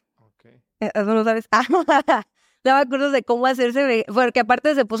cursos. Okay. Eso no sabes. Daba cursos de cómo hacerse vegana, porque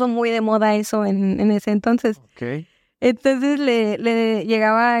aparte se puso muy de moda eso en ese entonces. Okay. Entonces le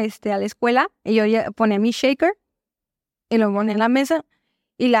llegaba a la escuela y yo ya ponía mi shaker y lo ponía en la mesa.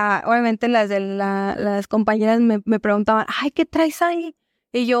 Y obviamente las compañeras me preguntaban, ay, ¿qué traes ahí?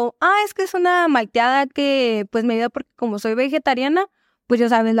 Y yo, es que es una malteada que pues me ayuda porque como soy vegetariana, pues ya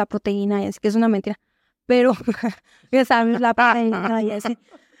sabes la proteína y así, que es una mentira. Pero ya sabes la proteína y así.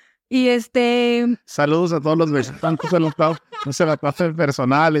 Y Saludos a todos los vegetarianos, no se la clase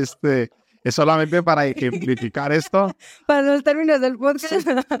personal, es solamente para ejemplificar esto. Para los términos del podcast. Sí.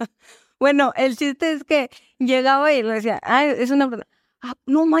 Bueno, el chiste es que llegaba y le decía, es una proteína.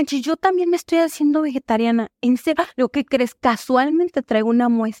 No manches, yo también me estoy haciendo vegetariana. En serio, lo que crees, casualmente traigo una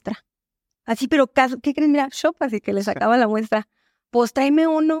muestra. Así, pero ¿qué crees? Mira, shop, así que le sacaba la muestra. Pues tráeme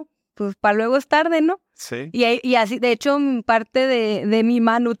uno, pues para luego es tarde, ¿no? Sí. Y así, de hecho, parte de mi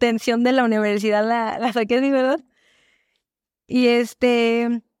manutención de la universidad la saqué así, ¿verdad? Y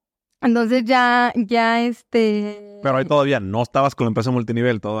entonces ya. Pero ahí todavía no estabas con la empresa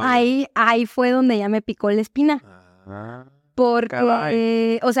multinivel todavía. Ahí fue donde ya me picó la espina.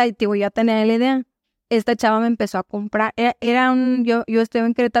 Porque, o sea, yo ya tenía la idea. Esta chava me empezó a comprar. Yo estuve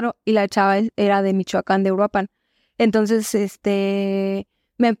en Querétaro y la chava era de Michoacán, de Uruapan. Entonces, me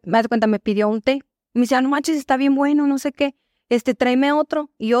das cuenta, me pidió un té. Me decía, no manches, está bien bueno, no sé qué. Tráeme otro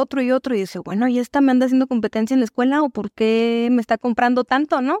y otro y otro. Y dice, bueno, ¿y esta me anda haciendo competencia en la escuela o por qué me está comprando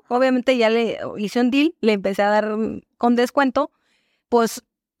tanto, no? Obviamente ya le hice un deal, le empecé a dar con descuento. Pues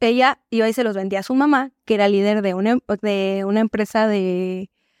ella iba y se los vendía a su mamá, que era líder de una empresa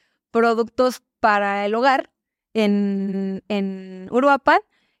de productos para el hogar en Uruapan,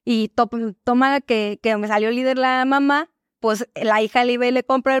 y toma que me salió líder la mamá, pues la hija le iba y le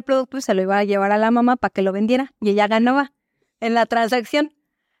compra el producto y se lo iba a llevar a la mamá para que lo vendiera, y ella ganaba en la transacción.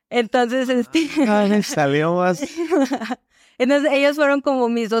 Entonces, salió más. Entonces, ellos fueron como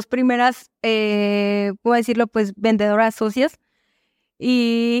mis 2 primeras, ¿cómo decirlo? Pues vendedoras socias.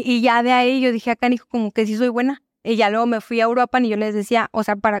 Y ya de ahí yo dije, acá, hijo, como que sí soy buena. Y ya luego me fui a Uruapan y yo les decía, o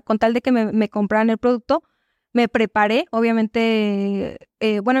sea, con tal de que me compraran el producto, me preparé. Obviamente,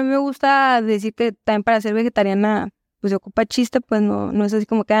 bueno, a mí me gusta decir que también para ser vegetariana, pues se ocupa chiste, pues no es así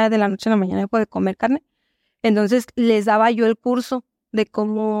como que de la noche a la mañana puede comer carne. Entonces les daba yo el curso de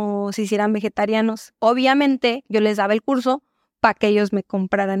cómo se hicieran vegetarianos. Obviamente yo les daba el curso para que ellos me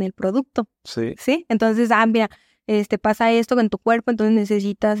compraran el producto. Sí. ¿Sí? Entonces, mira, pasa esto en tu cuerpo, entonces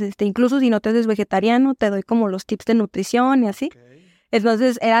necesitas, incluso si no te haces vegetariano, te doy como los tips de nutrición y así. Okay.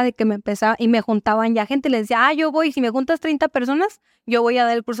 Entonces era de que me empezaba y me juntaban ya gente, les decía, yo voy, si me juntas 30 personas, yo voy a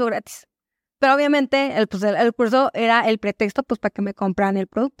dar el curso gratis. Pero obviamente el curso era el pretexto pues para que me compraran el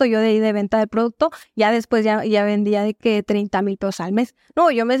producto. Yo de ahí de venta del producto, ya después ya vendía de que 30,000 pesos al mes.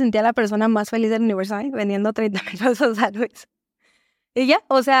 No, yo me sentía la persona más feliz del universo, vendiendo 30,000 pesos al mes. Y ya,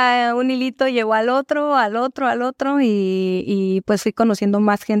 o sea, un hilito llegó al otro, y pues fui conociendo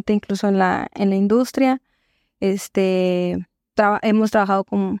más gente incluso en la industria. Hemos trabajado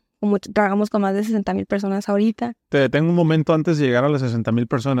con trabajamos con más de 60,000 personas ahorita. Te detengo un momento antes de llegar a las 60,000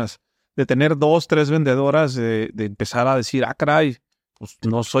 personas. De tener 2, 3 vendedoras, de empezar a decir, caray, pues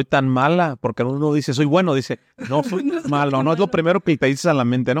no soy tan mala, porque uno dice, soy bueno, dice, no soy tan malo, no es lo primero que te dices a la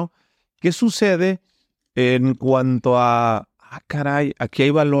mente, ¿no? ¿Qué sucede en cuanto a, caray, aquí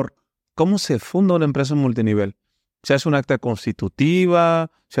hay valor? ¿Cómo se funda una empresa multinivel? ¿Se hace un acta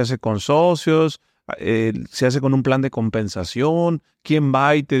constitutiva? ¿Se hace con socios? ¿Se hace con un plan de compensación? ¿Quién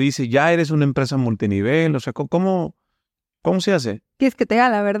va y te dice, ya eres una empresa multinivel? O sea, ¿cómo se hace? ¿Quieres que te diga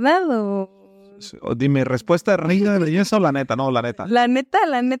la verdad o...? Dime, ¿respuesta reina de belleza o la neta? No, la neta. La neta,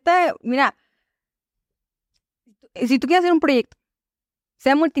 mira, si tú quieres hacer un proyecto,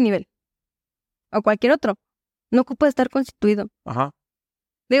 sea multinivel o cualquier otro, no ocupa estar constituido. Ajá.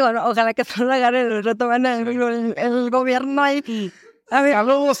 Digo, no, ojalá que no lo agarren el reto, van el gobierno ahí. A ver.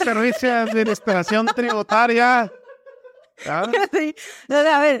 Saludos, Servicio de Administración Tributaria. ¿Ah? Sí.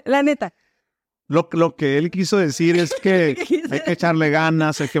 A ver, la neta. Lo que él quiso decir es que hay que echarle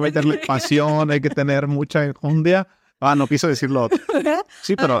ganas, hay que meterle pasión, hay que tener mucha enjundia. No quiso decirlo.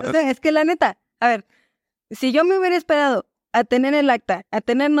 Sí, pero... O sea, es que la neta, a ver, si yo me hubiera esperado a tener el acta, a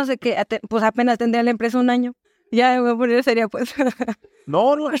tener no sé qué, pues apenas tendría la empresa un año. Ya me voy a poner seria, pues.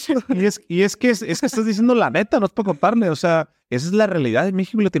 No, y es que estás diciendo la neta, no es para contarle. O sea, esa es la realidad de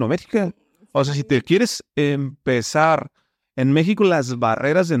México y Latinoamérica. O sea, si te quieres empezar en México, las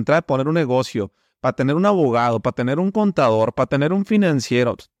barreras de entrada, poner un negocio, para tener un abogado, para tener un contador, para tener un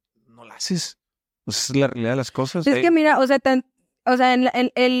financiero, no lo haces. O sea, es la realidad de las cosas. Es que mira, o sea,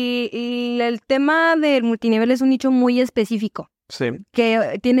 el tema del multinivel es un nicho muy específico. Sí.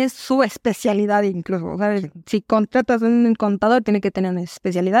 Que tiene su especialidad incluso. O sea, si contratas a un contador, tiene que tener una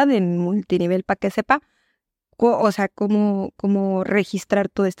especialidad en multinivel para que sepa, o sea, cómo registrar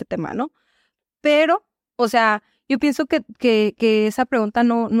todo este tema, ¿no? Pero, o sea, yo pienso que esa pregunta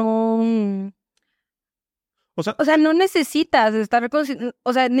no... O sea, no necesitas estar...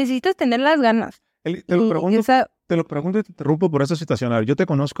 O sea, necesitas tener las ganas. Te lo pregunto y te interrumpo por esa situación. A ver, yo te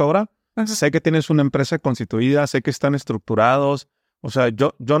conozco ahora. Ajá. Sé que tienes una empresa constituida, sé que están estructurados. O sea,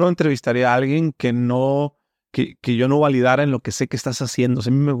 yo no entrevistaría a alguien que yo no validara en lo que sé que estás haciendo. O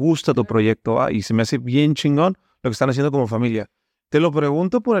sea, a mí me gusta tu proyecto y se me hace bien chingón lo que están haciendo como familia. Te lo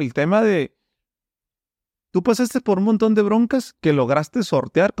pregunto por el tema de... Tú pasaste por un montón de broncas que lograste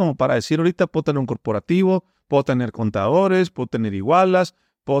sortear como para decir, ahorita puedo tener un corporativo, puedo tener contadores, puedo tener igualas,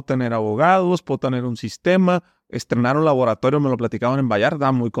 puedo tener abogados, puedo tener un sistema. Estrenaron un laboratorio, me lo platicaban en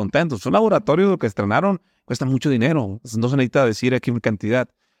Vallarta, muy contentos. Un laboratorio que estrenaron cuesta mucho dinero, no se necesita decir aquí una cantidad.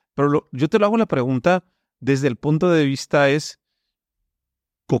 Pero yo te lo hago la pregunta desde el punto de vista es,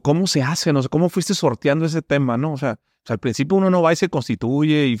 ¿cómo se hace? No sé, ¿cómo fuiste sorteando ese tema, no? O sea, al principio uno no va y se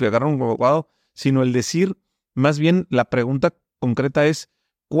constituye y agarra un abogado, sino el decir, más bien la pregunta concreta es,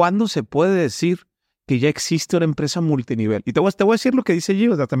 ¿cuándo se puede decir que ya existe una empresa multinivel? Y te voy a decir lo que dice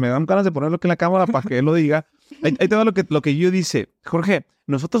Gio, hasta me dan ganas de ponerlo aquí en la cámara para que él lo diga. Ahí te va lo que Gio dice. Jorge,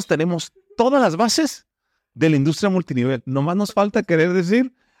 nosotros tenemos todas las bases de la industria multinivel. Nomás nos falta querer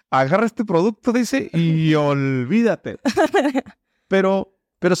decir, agarra este producto, dice, y olvídate. Pero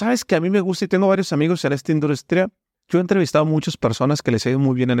sabes que a mí me gusta y tengo varios amigos en esta industria. Yo he entrevistado a muchas personas que les ha ido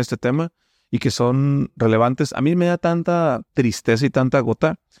muy bien en este tema y que son relevantes. A mí me da tanta tristeza y tanta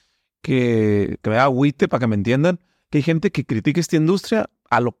gota que me da agüite, para que me entiendan, que hay gente que critica esta industria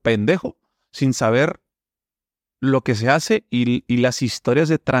a lo pendejo, sin saber lo que se hace y las historias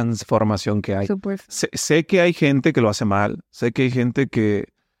de transformación que hay. Sé que hay gente que lo hace mal, sé que hay gente que...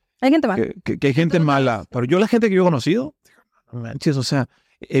 Hay gente mala. Que hay gente mala, pero yo la gente que yo he conocido, no manches, o sea,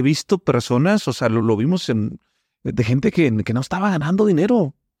 he visto personas, o sea, lo vimos de gente que no estaba ganando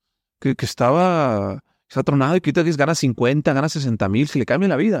dinero, que está tronado y que ahorita gana 50, gana 60,000, se le cambia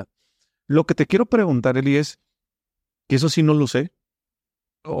la vida. Lo que te quiero preguntar, Eli, es que eso sí no lo sé,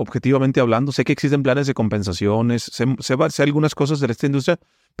 objetivamente hablando. Sé que existen planes de compensaciones, sé algunas cosas de esta industria,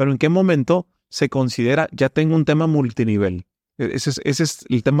 pero ¿en qué momento se considera ya tengo un tema multinivel? Ese es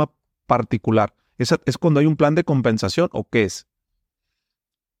el tema particular. ¿Es cuando hay un plan de compensación o qué es?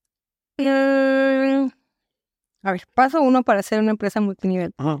 A ver, paso 1 para ser una empresa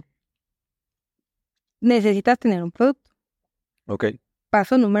multinivel. Ajá. Necesitas tener un producto. Ok.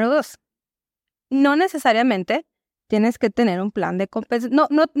 Paso número 2. No necesariamente tienes que tener un plan de compensación.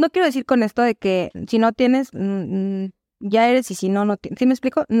 No quiero decir con esto de que si no tienes, ya eres y si no, no tienes. ¿Sí me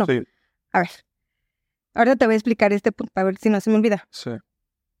explico? No. Sí. A ver. Ahora te voy a explicar este punto para ver si no se me olvida. Sí.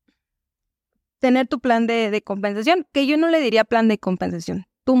 Tener tu plan de compensación, que yo no le diría plan de compensación,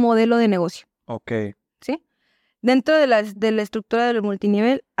 tu modelo de negocio. Ok. ¿Sí? Dentro de la estructura del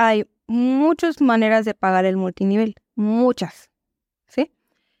multinivel hay muchas maneras de pagar el multinivel. Muchas. ¿Sí?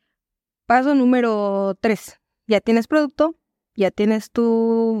 Paso número 3. Ya tienes producto, ya tienes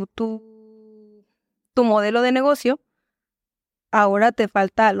tu modelo de negocio. Ahora te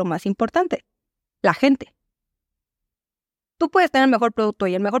falta lo más importante, la gente. Tú puedes tener el mejor producto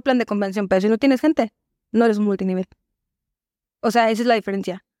y el mejor plan de convención, pero si no tienes gente, no eres un multinivel. O sea, esa es la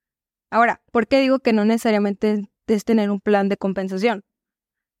diferencia. Ahora, ¿por qué digo que no necesariamente es tener un plan de compensación?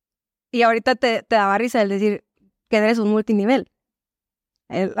 Y ahorita te daba risa el decir que eres un multinivel.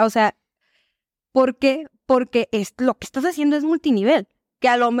 O sea, ¿por qué? Porque lo que estás haciendo es multinivel. Que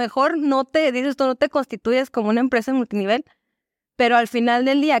a lo mejor no te constituyes como una empresa multinivel, pero al final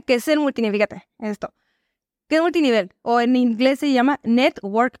del día, ¿qué es el multinivel? Fíjate, esto. ¿Qué es multinivel? O en inglés se llama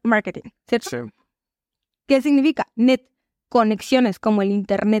network marketing, ¿cierto? Sí. ¿Qué significa? Net, conexiones, como el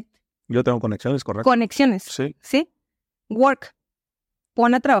internet. Yo tengo conexiones, correcto. Conexiones, ¿sí? Work,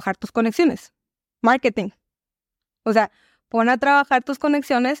 pon a trabajar tus conexiones. Marketing, o sea, pon a trabajar tus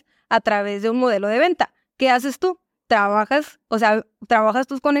conexiones a través de un modelo de venta. ¿Qué haces tú? Trabajas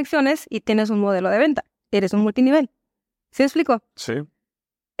tus conexiones y tienes un modelo de venta. Eres un multinivel. ¿Sí me explico? Sí.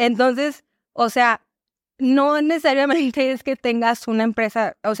 Entonces, o sea, no necesariamente es que tengas una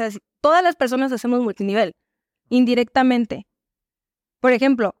empresa, o sea, todas las personas hacemos multinivel, indirectamente. Por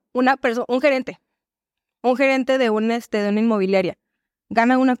ejemplo, un gerente de una inmobiliaria,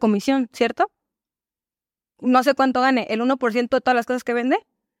 gana una comisión, ¿cierto? No sé cuánto gane, el 1% de todas las cosas que vende,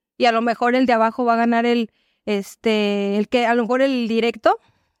 y a lo mejor el de abajo va a ganar el que a lo mejor el directo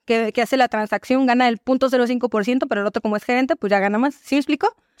que hace la transacción gana el 0.05%, pero el otro como es gerente, pues ya gana más. ¿Sí me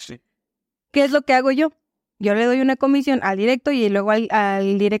explico? Sí. ¿Qué es lo que hago yo? Yo le doy una comisión al directo y luego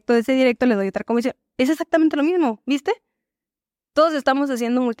al directo de ese directo le doy otra comisión. Es exactamente lo mismo, ¿viste? Todos estamos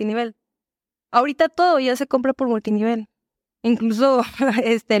haciendo multinivel. Ahorita todo ya se compra por multinivel. Incluso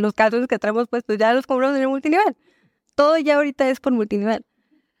los calzones que traemos puestos ya los compramos en el multinivel. Todo ya ahorita es por multinivel.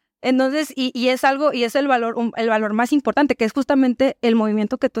 Entonces, y es algo, y es el valor más importante, que es justamente el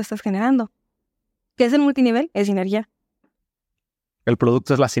movimiento que tú estás generando. ¿Qué es el multinivel? Es sinergia. El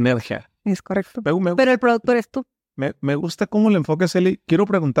producto es la sinergia. Es correcto. Pero el productor eres tú. Me gusta cómo le enfocas, Eli. Quiero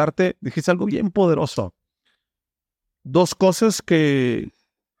preguntarte, dijiste algo bien poderoso. 2 cosas que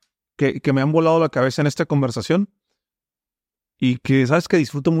me han volado la cabeza en esta conversación y que sabes que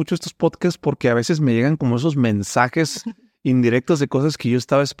disfruto mucho estos podcasts porque a veces me llegan como esos mensajes indirectos de cosas que yo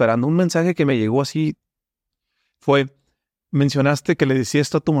estaba esperando. Un mensaje que me llegó así fue, mencionaste que le decías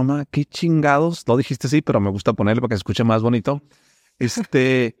esto a tu mamá, qué chingados, no dijiste así, pero me gusta ponerle para que se escuche más bonito.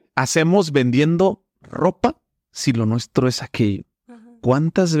 Hacemos vendiendo ropa si lo nuestro es aquello.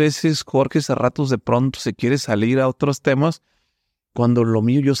 ¿Cuántas veces Jorge hace ratos de pronto se quiere salir a otros temas cuando lo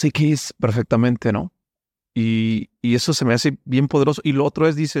mío yo sé que es perfectamente, ¿no? Y eso se me hace bien poderoso. Y lo otro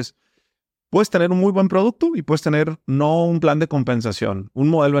es, dices, puedes tener un muy buen producto y puedes tener no un plan de compensación, un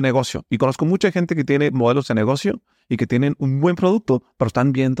modelo de negocio. Y conozco mucha gente que tiene modelos de negocio y que tienen un buen producto, pero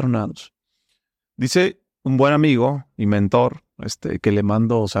están bien tronados. Dice un buen amigo y mentor, que le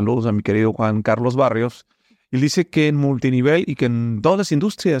mando saludos a mi querido Juan Carlos Barrios, y dice que en multinivel y que en todas las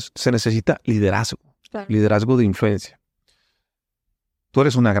industrias se necesita liderazgo, claro. Liderazgo de influencia. Tú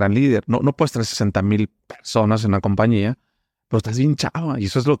eres una gran líder, no puedes tener 60,000 personas en una compañía, pero estás bien chava y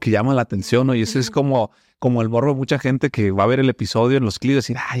eso es lo que llama la atención, ¿no? Y eso es como el morbo de mucha gente que va a ver el episodio en los clips y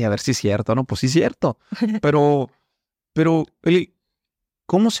decir, ay, a ver si es cierto, ¿no? Pues sí es cierto. Pero, Eli,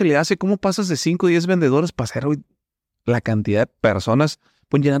 ¿cómo se le hace? ¿Cómo pasas de 5 o 10 vendedores para hacer hoy la cantidad de personas?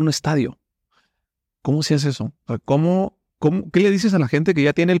 Pueden llenar un estadio. ¿Cómo se hace eso? ¿Qué le dices a la gente que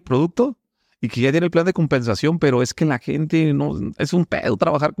ya tiene el producto y que ya tiene el plan de compensación, pero es que la gente no, es un pedo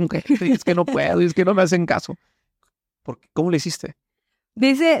trabajar con gente y es que no puedo y es que no me hacen caso? ¿Cómo le hiciste?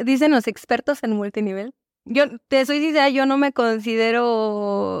 Dicen los expertos en multinivel. Yo te soy sincera, yo no me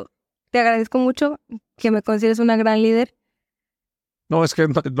considero, te agradezco mucho que me consideres una gran líder. No, es que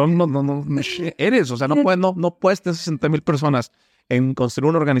no eres, o sea, no puedes tener 60,000 personas en construir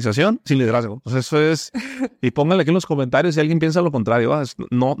una organización sin liderazgo. O sea, eso es, y pónganle aquí en los comentarios si alguien piensa lo contrario,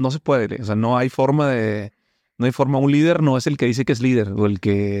 no se puede, o sea, no hay forma, un líder no es el que dice que es líder, o el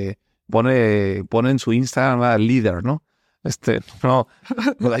que pone en su Instagram líder, ¿no? No,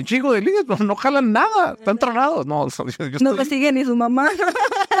 hay chicos de líderes, no jalan nada, están tronados, no. No lo sigue ni su mamá.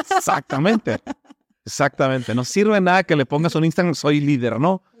 Exactamente, no sirve nada que le pongas un Instagram, soy líder,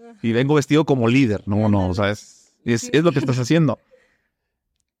 ¿no? Y vengo vestido como líder, no, o sea, es lo que estás haciendo.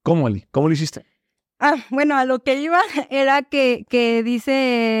 ¿Cómo, Eli? ¿Cómo lo hiciste? Bueno, a lo que iba era que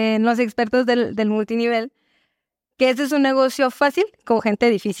dicen los expertos del multinivel que ese es un negocio fácil con gente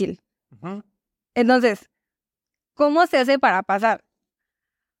difícil. Uh-huh. Entonces, ¿cómo se hace para pasar?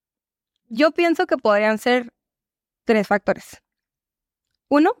 Yo pienso que podrían ser 3 factores.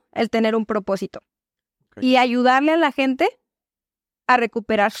 Uno, el tener un propósito. Okay. Y ayudarle a la gente a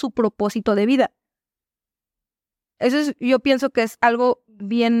recuperar su propósito de vida. Eso yo pienso que es algo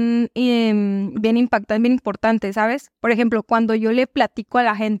bien impactante, bien importante, ¿sabes? Por ejemplo, cuando yo le platico a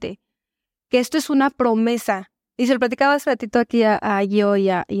la gente que esto es una promesa, y se lo platicaba hace ratito aquí a Gio y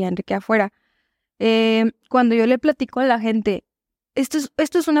a Enrique afuera, cuando yo le platico a la gente, esto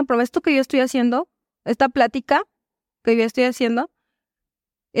es una promesa, esto que yo estoy haciendo, esta plática que yo estoy haciendo,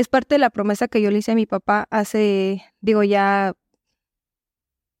 es parte de la promesa que yo le hice a mi papá hace, ya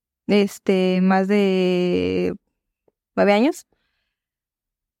más de 9 años,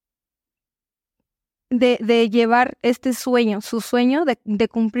 de llevar este sueño, su sueño, de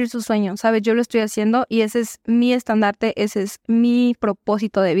cumplir su sueño, ¿sabes? Yo lo estoy haciendo y ese es mi estandarte, ese es mi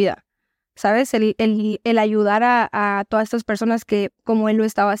propósito de vida, ¿sabes? El ayudar a todas estas personas que como él lo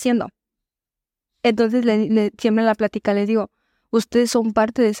estaba haciendo. Entonces, siempre en la plática les digo, ustedes son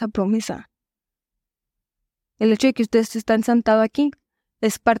parte de esa promesa. El hecho de que ustedes están sentados aquí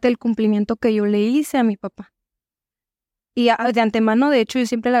es parte del cumplimiento que yo le hice a mi papá. Y de antemano, de hecho, yo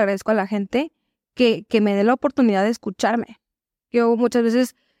siempre le agradezco a la gente que me dé la oportunidad de escucharme. Yo muchas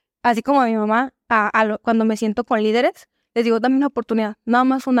veces, así como a mi mamá, cuando me siento con líderes, les digo, dame una oportunidad, nada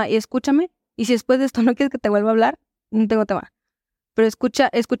más una, y escúchame. Y si después de esto no quieres que te vuelva a hablar, no tengo tema. Pero escucha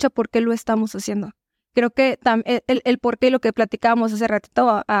por qué lo estamos haciendo. Creo que el por qué, lo que platicábamos hace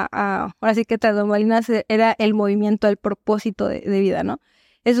ratito, ahora sí que tras bambalinas, era el movimiento, el propósito de vida, ¿no?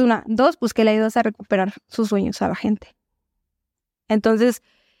 Es una. Dos, pues que le ayudas a recuperar sus sueños a la gente. Entonces,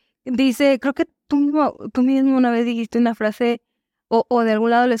 dice, creo que tú mismo una vez dijiste una frase, o de algún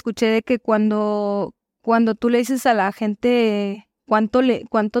lado le escuché, de que cuando tú le dices a la gente cuánto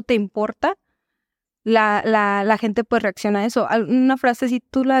te importa, la gente pues reacciona a eso. Una frase, si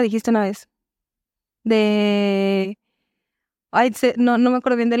tú la dijiste una vez, no me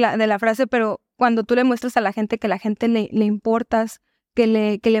acuerdo bien de la frase, pero cuando tú le muestras a la gente que la gente le importas, que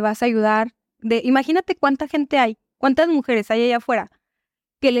le vas a ayudar, imagínate cuánta gente hay, cuántas mujeres hay allá afuera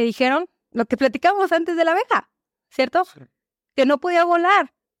que le dijeron lo que platicamos antes de la abeja, ¿cierto? Sí. Que no podía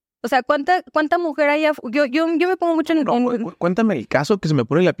volar. O sea, ¿cuánta mujer hay afuera? Yo me pongo mucho en... Cuéntame el caso que se me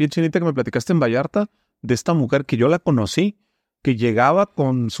pone la piel chinita que me platicaste en Vallarta, de esta mujer que yo la conocí, que llegaba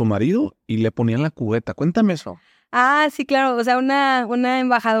con su marido y le ponían la cubeta. Cuéntame eso. Ah, sí, claro. O sea, una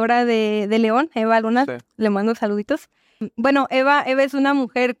embajadora de León, Eva Luna, sí. Le mando saluditos. Bueno, Eva es una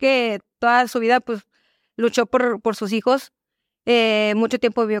mujer que toda su vida pues luchó por sus hijos. Mucho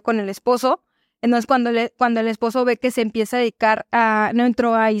tiempo vivió con el esposo. Entonces, cuando el esposo ve que se empieza a dedicar no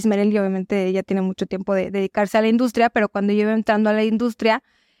entró a Ismerel, y obviamente ella tiene mucho tiempo de dedicarse a la industria, pero cuando yo iba entrando a la industria,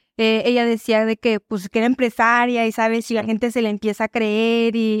 ella decía de que pues que era empresaria y sabes, si la gente se le empieza a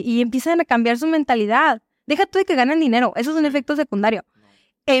creer y empiezan a cambiar su mentalidad. Deja tú de que ganen dinero, eso es un efecto secundario.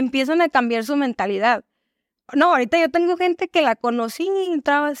 Empiezan a cambiar su mentalidad. No, ahorita yo tengo gente que la conocí y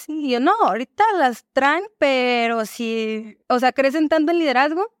entraba así. Y yo, no, ahorita las traen, pero sí, o sea, crecen tanto en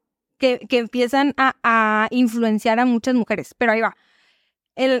liderazgo que empiezan a influenciar a muchas mujeres. Pero ahí va.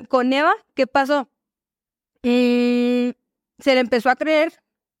 Con Eva, ¿qué pasó? Se le empezó a creer,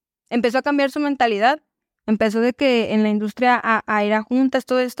 empezó a cambiar su mentalidad, empezó de que en la industria a ir a juntas,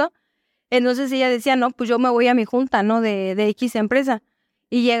 todo esto. Entonces ella decía, no, pues yo me voy a mi junta, ¿no? De X empresa.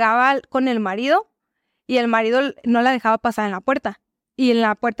 Y llegaba con el marido. Y el marido no la dejaba pasar en la puerta. Y en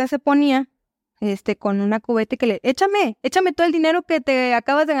la puerta se ponía con una cubeta que échame todo el dinero que te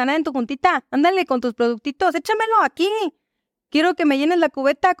acabas de ganar en tu juntita. Ándale con tus productitos, échamelo aquí. Quiero que me llenes la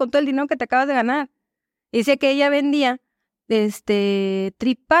cubeta con todo el dinero que te acabas de ganar. Y dice que ella vendía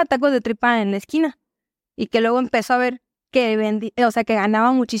tacos de tripa en la esquina. Y que luego empezó a ver que que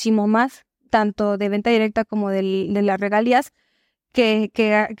ganaba muchísimo más, tanto de venta directa como de las regalías, que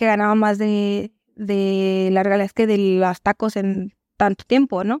ganaba más de las regalías que de los tacos en tanto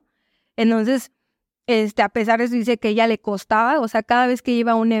tiempo, ¿no? Entonces, a pesar de eso, dice que ella le costaba, o sea, cada vez que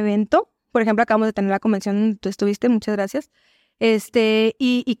iba a un evento, por ejemplo, acabamos de tener la convención donde tú estuviste, muchas gracias,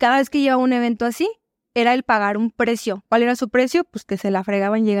 y cada vez que iba a un evento así, era el pagar un precio. ¿Cuál era su precio? Pues que se la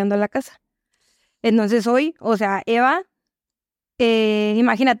fregaban llegando a la casa. Entonces hoy, o sea, Eva,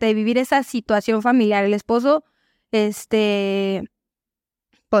 imagínate, vivir esa situación familiar, el esposo,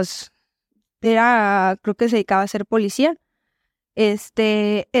 pues creo que se dedicaba a ser policía.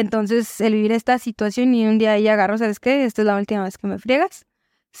 Entonces, el vivir esta situación y un día ella agarró, ¿sabes qué? Esta es la última vez que me friegas.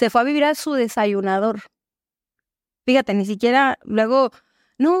 Se fue a vivir a su desayunador. Fíjate, ni siquiera luego,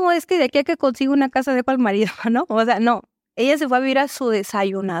 no, es que de aquí a que consigo una casa dejo al marido, ¿no? O sea, no. Ella se fue a vivir a su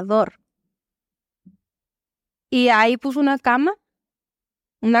desayunador. Y ahí puso una cama,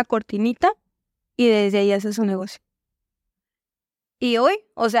 una cortinita, y desde ahí hace su negocio. Y hoy,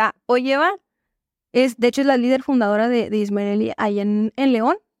 o sea, hoy lleva, de hecho es la líder fundadora de Ismerelli ahí en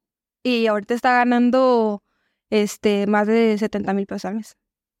León, y ahorita está ganando más de 70,000 pesos al mes.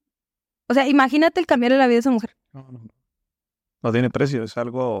 O sea, imagínate el cambiarle la vida a esa mujer. No tiene precio, es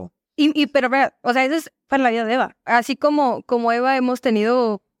algo... Pero, o sea, eso es para la vida de Eva. Así como Eva hemos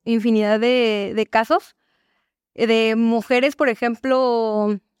tenido infinidad de casos de mujeres, por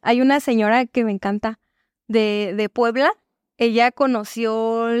ejemplo, hay una señora que me encanta de Puebla. Ella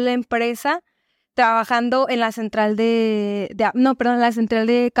conoció la empresa trabajando en la central en la central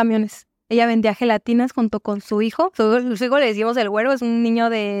de camiones. Ella vendía gelatinas junto con su hijo. Su hijo le decimos el güero, es un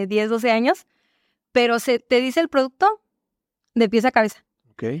niño de 10, 12 años, pero te dice el producto de pies a cabeza.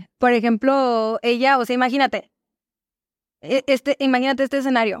 Okay. Por ejemplo, ella, o sea, imagínate este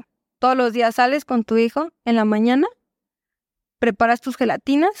escenario. Todos los días sales con tu hijo en la mañana, preparas tus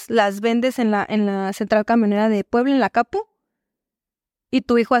gelatinas, las vendes en la central camionera de Puebla, en la Capu, y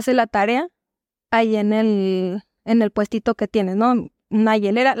tu hijo hace la tarea ahí en el puestito que tienes, ¿no? Una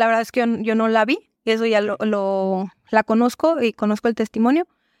hielera. La verdad es que yo no la vi, eso ya la conozco y conozco el testimonio,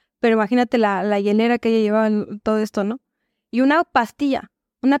 pero imagínate la hielera que ella llevaba en todo esto, ¿no? Y una pastilla,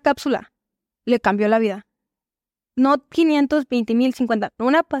 una cápsula, le cambió la vida. No 500, 20,000, 50,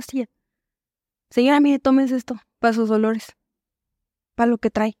 una pastilla. Señora, mire, tomes esto para sus dolores, para lo que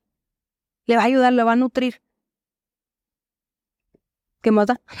trae. Le va a ayudar, le va a nutrir. ¿Qué más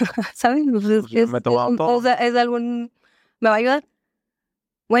da? ¿Sabes? O sea, es algún... ¿Me va a ayudar?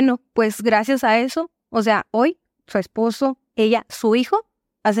 Bueno, pues gracias a eso, o sea, hoy su esposo, ella, su hijo,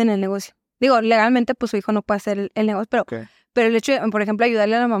 hacen el negocio. Digo, legalmente, pues su hijo no puede hacer el negocio, pero, Okay. pero el hecho de, por ejemplo,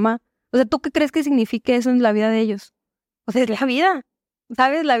 ayudarle a la mamá, o sea, ¿tú qué crees que signifique eso en la vida de ellos? O sea, es la vida,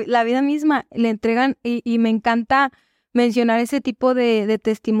 ¿sabes? La vida misma le entregan y me encanta mencionar ese tipo de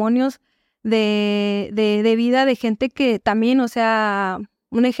testimonios de vida de gente que también, o sea,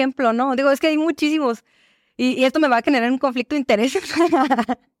 un ejemplo, ¿no? Digo, es que hay muchísimos y esto me va a generar un conflicto de intereses.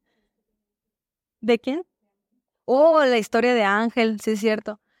 ¿De quién? Oh, la historia de Ángel, sí es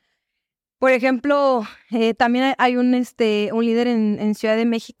cierto. Por ejemplo, también hay un líder en Ciudad de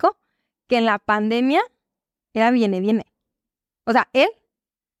México que en la pandemia era viene. O sea, él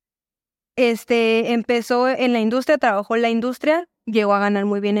empezó en la industria, trabajó en la industria, llegó a ganar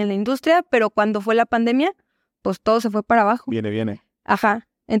muy bien en la industria, pero cuando fue la pandemia, pues todo se fue para abajo. Viene. Ajá.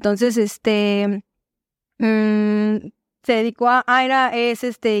 Entonces, se dedicó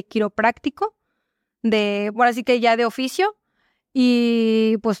es quiropráctico, por así que ya de oficio,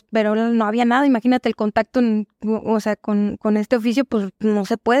 y pues, pero no había nada, imagínate el contacto, o sea, con este oficio, pues no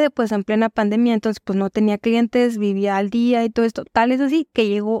se puede, pues en plena pandemia, entonces pues no tenía clientes, vivía al día y todo esto, tal es así que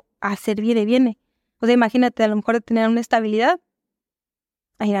llegó a ser viene. O sea, imagínate, a lo mejor de tener una estabilidad,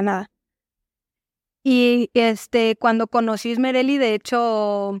 ahí era nada. Y cuando conocí a Ismerelli, de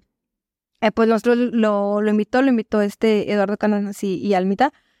hecho, pues nosotros lo invitó Eduardo Cárdenas y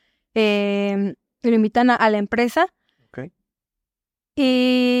Almita, lo invitan a la empresa. Okay.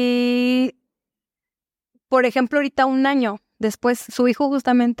 Y, por ejemplo, ahorita un año después, su hijo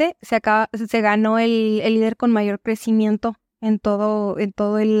justamente se ganó el líder con mayor crecimiento en todo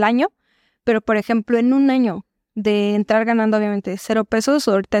el año. Pero, por ejemplo, en un año de entrar ganando, obviamente, 0 pesos,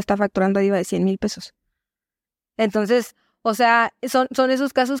 ahorita está facturando arriba de 100,000 pesos. Entonces, o sea, son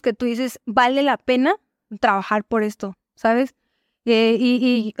esos casos que tú dices, vale la pena trabajar por esto, ¿sabes?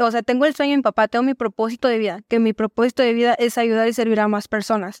 O sea, tengo el sueño de mi papá, tengo mi propósito de vida, que mi propósito de vida es ayudar y servir a más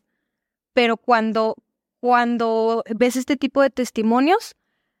personas. Pero cuando ves este tipo de testimonios,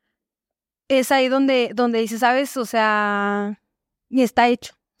 es ahí donde dices, ¿sabes? O sea, y está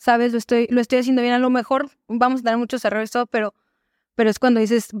hecho, ¿sabes? Lo estoy haciendo bien. A lo mejor vamos a tener muchos errores, todo, pero es cuando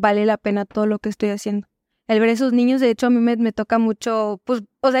dices, vale la pena todo lo que estoy haciendo. El ver esos niños, de hecho, a mí me toca mucho, pues,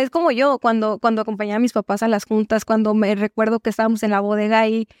 o sea, es como yo, cuando acompañaba a mis papás a las juntas, cuando me recuerdo que estábamos en la bodega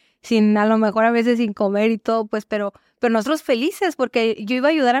ahí, a lo mejor a veces sin comer y todo, pues, pero nosotros felices, porque yo iba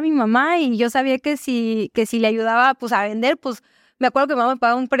a ayudar a mi mamá y yo sabía que si le ayudaba, pues, a vender, pues, me acuerdo que mi mamá me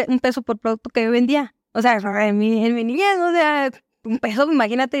pagaba un peso por producto que yo vendía. O sea, en mi niñez, o sea, un peso,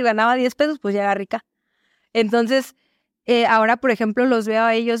 imagínate, y ganaba 10 pesos, pues ya era rica. Entonces, ahora, por ejemplo, los veo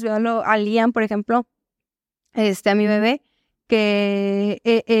a ellos, a Liam, por ejemplo, a mi bebé, que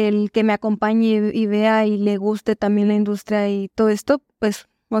el que me acompañe y vea y le guste también la industria y todo esto, pues,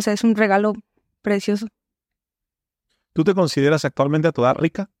 o sea, es un regalo precioso. ¿Tú te consideras actualmente a tu edad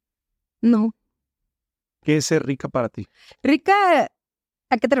rica? No. ¿Qué es ser rica para ti? ¿Rica?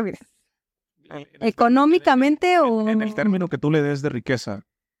 ¿A qué te refieres? ¿Económicamente o...? En el término que tú le des de riqueza.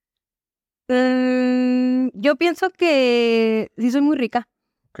 Yo pienso que sí soy muy rica.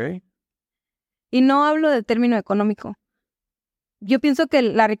 Ok. Y no hablo de término económico. yo pienso que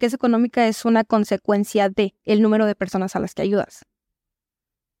la riqueza económica es una consecuencia de el número de personas a las que ayudas.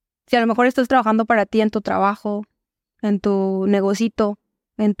 Si a lo mejor estás trabajando para ti en tu trabajo, en tu negocito,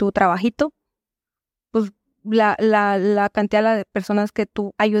 en tu trabajito, pues la cantidad de personas que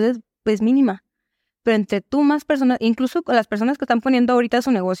tú ayudes es mínima. Pero entre tú más personas, incluso con las personas que están poniendo ahorita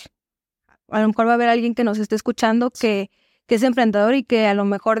su negocio, a lo mejor va a haber alguien que nos esté escuchando que es emprendedor y que a lo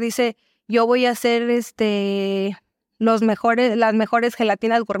mejor dice, yo voy a hacer las mejores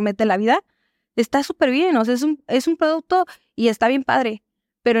gelatinas gourmet de la vida. Está súper bien, o sea, es un producto y está bien padre.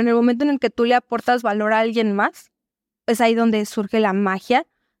 Pero en el momento en el que tú le aportas valor a alguien más, es ahí donde surge la magia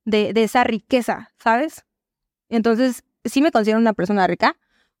de esa riqueza, ¿sabes? Entonces, sí me considero una persona rica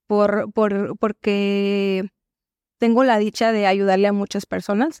porque tengo la dicha de ayudarle a muchas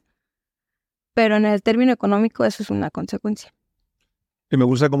personas, pero en el término económico eso es una consecuencia. Y me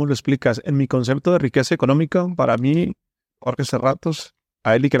gusta cómo lo explicas. En mi concepto de riqueza económica, para mí, Jorge Serratos,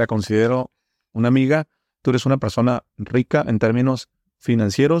 a Eli, que la considero una amiga, tú eres una persona rica en términos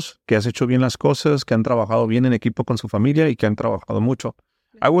financieros, que has hecho bien las cosas, que han trabajado bien en equipo con su familia y que han trabajado mucho.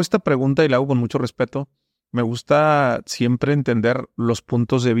 Hago esta pregunta y la hago con mucho respeto. Me gusta siempre entender los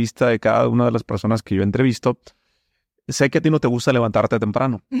puntos de vista de cada una de las personas que yo entrevisto. Sé que a ti no te gusta levantarte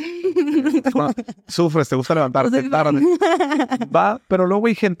temprano. Sufres, te gusta levantarte tarde. Va, pero luego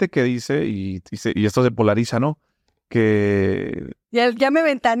hay gente que dice, y esto se polariza, ¿no? Que... Ya me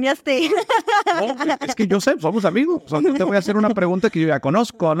ventaneaste. No, es que yo sé, somos amigos. O sea, te voy a hacer una pregunta que yo ya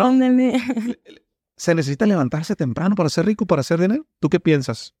conozco, ¿no? ¿Se necesita levantarse temprano para ser rico, para hacer dinero? ¿Tú qué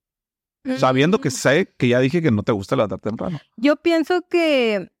piensas? Sabiendo que sé que ya dije que no te gusta levantar temprano. Yo pienso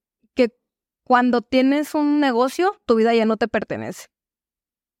que cuando tienes un negocio, tu vida ya no te pertenece.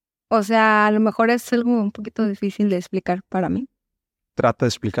 O sea, a lo mejor es algo un poquito difícil de explicar para mí. Trata de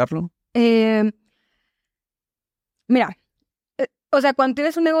explicarlo. Mira, o sea, cuando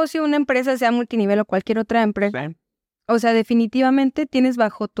tienes un negocio, una empresa, sea multinivel o cualquier otra empresa, sí. O sea, definitivamente tienes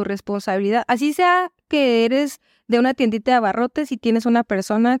bajo tu responsabilidad. Así sea que eres de una tiendita de abarrotes y tienes una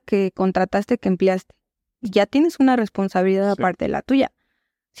persona que contrataste, que empleaste. Ya tienes una responsabilidad aparte de la tuya.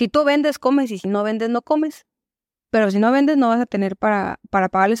 Si tú vendes, comes, y si no vendes, no comes. Pero si no vendes, no vas a tener para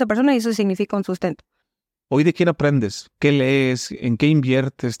pagarle a esa persona y eso significa un sustento. ¿Hoy de quién aprendes? ¿Qué lees? ¿En qué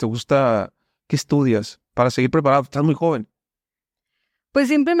inviertes? ¿Te gusta? ¿Qué estudias? Para seguir preparado. Estás muy joven. Pues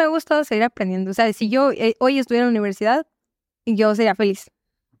siempre me ha gustado seguir aprendiendo. O sea, si yo hoy estuviera en la universidad, yo sería feliz.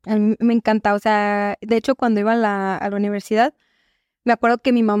 A mí me encanta. O sea, de hecho, cuando iba a la universidad, me acuerdo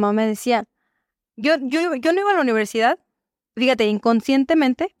que mi mamá me decía, yo no iba a la universidad, fíjate,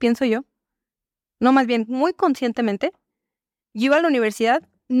 inconscientemente, pienso yo, no, más bien, muy conscientemente, yo iba a la universidad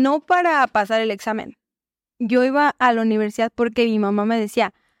no para pasar el examen. Yo iba a la universidad porque mi mamá me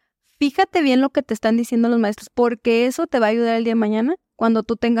decía, fíjate bien lo que te están diciendo los maestros, porque eso te va a ayudar el día de mañana cuando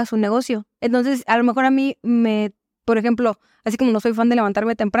tú tengas un negocio. Entonces, a lo mejor a mí por ejemplo, así como no soy fan de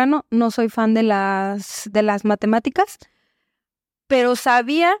levantarme temprano, no soy fan de las matemáticas, pero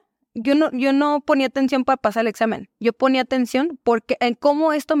sabía, yo no ponía atención para pasar el examen. Yo ponía atención en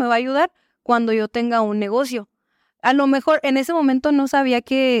cómo esto me va a ayudar cuando yo tenga un negocio. A lo mejor en ese momento no sabía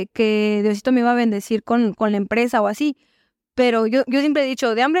que Diosito me iba a bendecir con la empresa o así, pero yo siempre he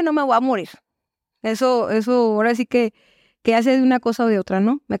dicho, de hambre no me voy a morir. Eso ahora sí que hace de una cosa o de otra,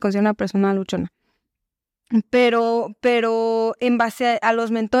 ¿no? Me considero una persona luchona. Pero en base a los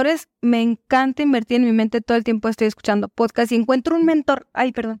mentores, me encanta invertir en mi mente. Todo el tiempo estoy escuchando podcasts. Si encuentro un mentor,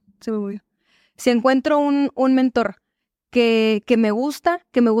 se me movió. Si encuentro un mentor que me gusta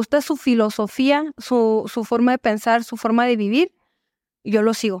su filosofía, su forma de pensar, su forma de vivir, yo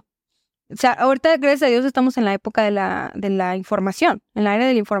lo sigo. O sea, ahorita, gracias a Dios, estamos en la época de la información, en la era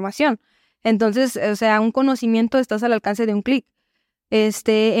de la información. Entonces, o sea, un conocimiento estás al alcance de un clic.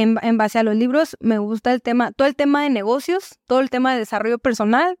 En base a los libros, me gusta todo el tema de negocios, todo el tema de desarrollo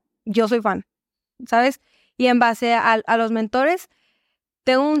personal, yo soy fan, ¿sabes? Y en base a los mentores,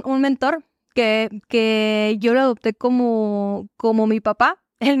 tengo un mentor que yo lo adopté como mi papá.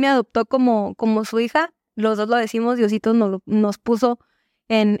 Él me adoptó como su hija. Los dos lo decimos, Diosito nos puso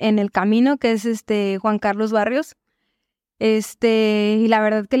en el camino, que es Juan Carlos Barrios. Y la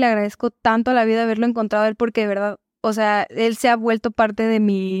verdad que le agradezco tanto a la vida haberlo encontrado a él, porque de verdad, o sea, él se ha vuelto parte de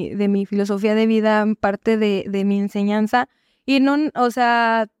mi filosofía de vida, parte de mi enseñanza. Y no, o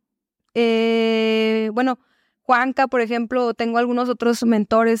sea, bueno, Juanca, por ejemplo, tengo algunos otros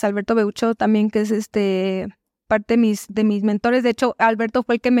mentores, Alberto Beucho también, que es parte de mis mentores. De hecho, Alberto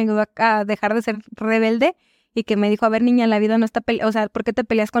fue el que me ayudó a dejar de ser rebelde y que me dijo, a ver, niña, la vida no está o sea, ¿por qué te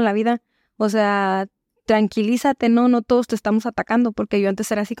peleas con la vida? O sea, tranquilízate, no todos te estamos atacando, porque yo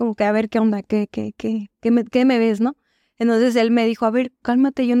antes era así como que, a ver, ¿qué onda? ¿Qué me ves, no? Entonces él me dijo, a ver,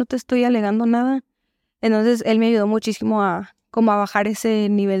 cálmate, yo no te estoy alegando nada. Entonces él me ayudó muchísimo a bajar ese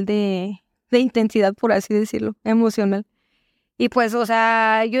nivel de intensidad, por así decirlo, emocional. Y pues, o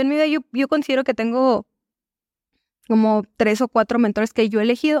sea, yo en mi vida, yo considero que tengo como 3 o 4 mentores que yo he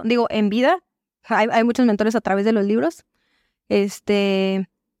elegido. Digo, en vida, hay muchos mentores a través de los libros. Pero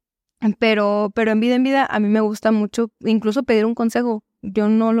en vida, a mí me gusta mucho incluso pedir un consejo. Yo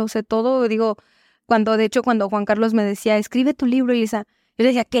no lo sé todo. Digo, cuando Juan Carlos me decía, escribe tu libro, Elisa, yo le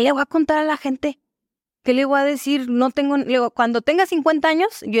decía, ¿qué le voy a contar a la gente? ¿Qué le voy a decir? No tengo, le digo, cuando tenga 50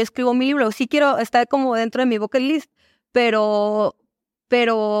 años, yo escribo mi libro. Sí quiero estar como dentro de mi bucket list, pero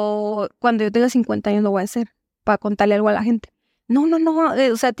cuando yo tenga 50 años lo voy a hacer para contarle algo a la gente. No,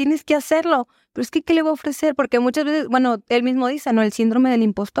 o sea, tienes que hacerlo. Pero es que, ¿qué le voy a ofrecer? Porque muchas veces, bueno, él mismo dice, ¿no? El síndrome del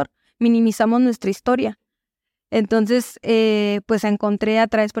impostor. Minimizamos nuestra historia. Entonces, pues encontré a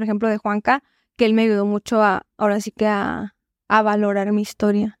través, por ejemplo, de Juanca, que él me ayudó mucho ahora sí que a valorar mi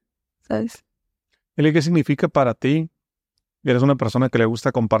historia, ¿sabes? Eli, ¿qué significa para ti? Eres una persona que le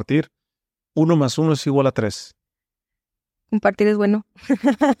gusta compartir. 1 más 1 es igual a 3. Compartir es bueno.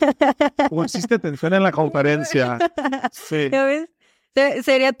 ¿Cómo existe tensión en la conferencia? Sí. ¿Ya ves?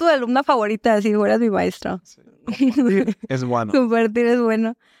 Sería tu alumna favorita si fueras mi maestra. Sí. Compartir es bueno. Compartir es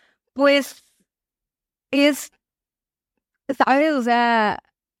bueno. Pues ¿sabes? O sea,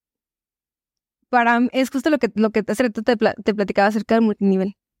 para mí es justo lo que hace rato te platicaba acerca del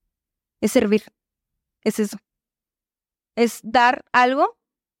multinivel. Es servir. Es eso. Es dar algo.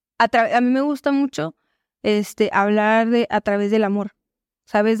 A mí me gusta mucho hablar a través del amor.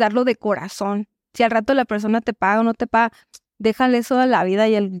 ¿Sabes? Darlo de corazón. Si al rato la persona te paga o no te paga, déjale eso a la vida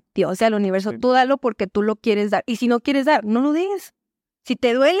y al Dios y al universo. Sí. Tú dalo porque tú lo quieres dar. Y si no quieres dar, no lo des. Si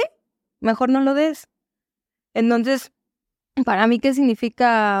te duele, mejor no lo des. Entonces, para mí, ¿qué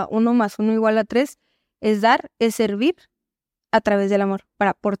significa 1 más 1 igual a 3? Es dar, es servir a través del amor,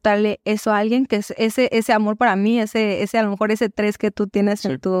 para aportarle eso a alguien, que es ese amor para mí, ese a lo mejor ese 3 que tú tienes, sí,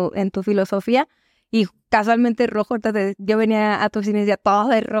 en tu filosofía. Y casualmente rojo, yo venía a tu oficina y decía, todo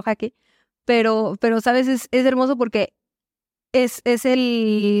de rojo aquí. Pero ¿sabes? Es hermoso porque es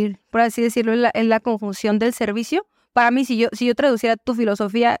el, por así decirlo, es la conjunción del servicio. Para mí, si yo traduciera tu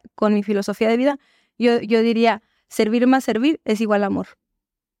filosofía con mi filosofía de vida, yo diría, servir más servir es igual a amor.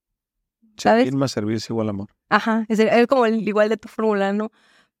 ¿Sabes? Servir más servir es igual a amor. Ajá, es como el igual de tu fórmula, ¿no?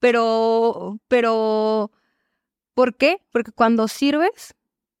 Pero, ¿por qué? Porque cuando sirves,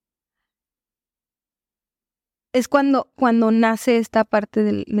 es cuando nace esta parte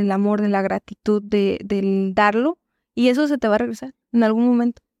del amor, de la gratitud, del darlo, y eso se te va a regresar en algún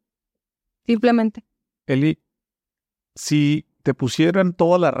momento. Simplemente. Eli, si te pusieran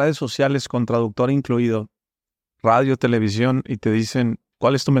todas las redes sociales con traductor incluido, radio, televisión, y te dicen,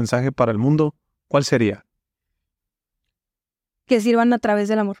 ¿cuál es tu mensaje para el mundo? ¿Cuál sería? Que sirvan a través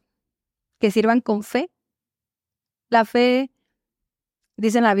del amor. Que sirvan con fe. La fe,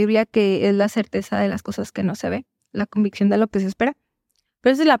 dice en la Biblia, que es la certeza de las cosas que no se ve, la convicción de lo que se espera.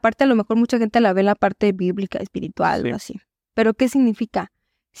 Pero esa es la parte, a lo mejor mucha gente la ve en la parte bíblica, espiritual, sí, o así. Pero ¿qué significa?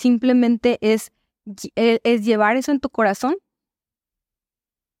 Simplemente es llevar eso en tu corazón.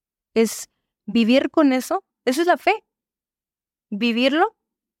 Es vivir con eso. Eso es la fe. Vivirlo,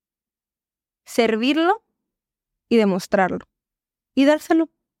 servirlo y demostrarlo. Y dárselo.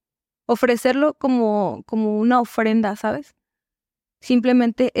 Ofrecerlo como una ofrenda, ¿sabes?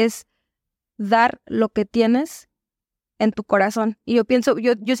 Simplemente es dar lo que tienes en tu corazón. Y yo pienso,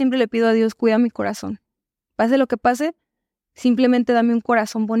 yo siempre le pido a Dios, cuida mi corazón. Pase lo que pase, simplemente dame un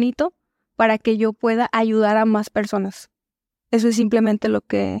corazón bonito para que yo pueda ayudar a más personas. Eso es simplemente lo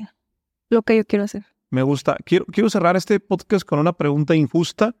que yo quiero hacer. Me gusta. Quiero cerrar este podcast con una pregunta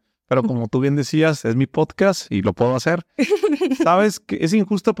injusta, pero como tú bien decías, es mi podcast y lo puedo hacer. Sabes que es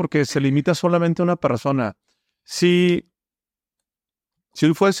injusta porque se limita solamente a una persona. Si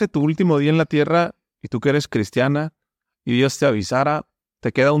hoy fuese tu último día en la tierra y tú que eres cristiana y Dios te avisara,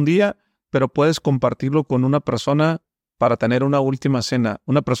 te queda un día, pero puedes compartirlo con una persona para tener una última cena,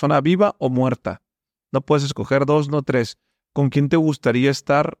 una persona viva o muerta. No puedes escoger 2, no 3. ¿Con quién te gustaría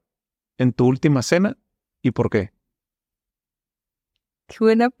estar en tu última cena y por qué? Qué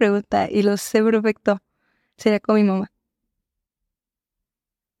buena pregunta y lo sé perfecto. Sería con mi mamá.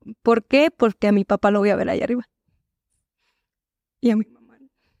 ¿Por qué? Porque a mi papá lo voy a ver allá arriba. Y a mi mamá.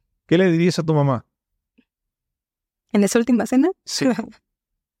 ¿Qué le dirías a tu mamá? ¿En esa última cena? Sí.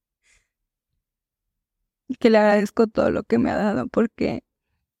 Que le agradezco todo lo que me ha dado porque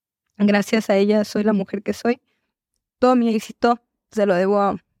gracias a ella soy la mujer que soy. Todo mi éxito se lo debo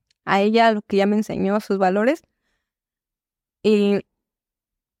a ella, a lo que ella me enseñó, a sus valores. Y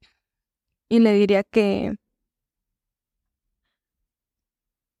le diría que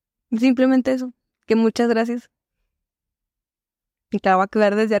Simplemente eso, que muchas gracias. Y te la voy a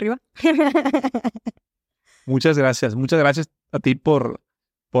quedar desde arriba. Muchas gracias a ti por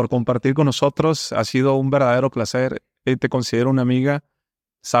compartir con nosotros. Ha sido un verdadero placer. Te considero una amiga.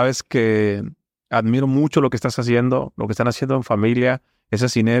 Sabes que admiro mucho lo que estás haciendo, lo que están haciendo en familia, esa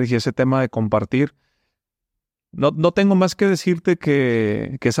sinergia, ese tema de compartir. No tengo más que decirte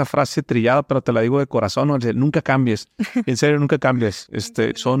que esa frase trillada, pero te la digo de corazón, ¿no? Nunca cambies. En serio, nunca cambies.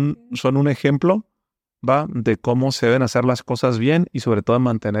 Son un ejemplo, ¿va? De cómo se deben hacer las cosas bien y sobre todo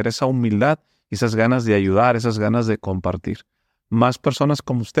mantener esa humildad, esas ganas de ayudar, esas ganas de compartir. Más personas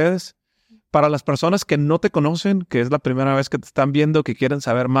como ustedes. Para las personas que no te conocen, que es la primera vez que te están viendo, que quieren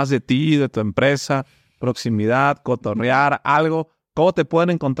saber más de ti, de tu empresa, proximidad, cotorrear, algo, ¿cómo te pueden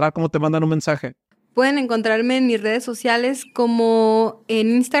encontrar? ¿Cómo te mandan un mensaje? Pueden encontrarme en mis redes sociales como en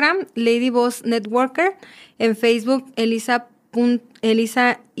Instagram, Lady Boss Networker, en Facebook, Elisa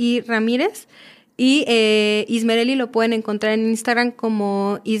I Ramírez, y Ismereli lo pueden encontrar en Instagram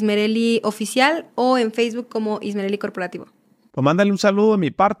como Ismereli Oficial o en Facebook como Ismereli Corporativo. Pues mándale un saludo de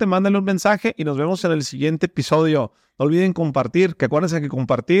mi parte, mándale un mensaje y nos vemos en el siguiente episodio. No olviden compartir, que acuérdense que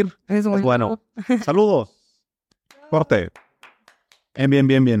compartir es bueno. Saludos. Corte.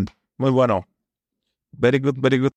 Bien. Muy bueno. Very good.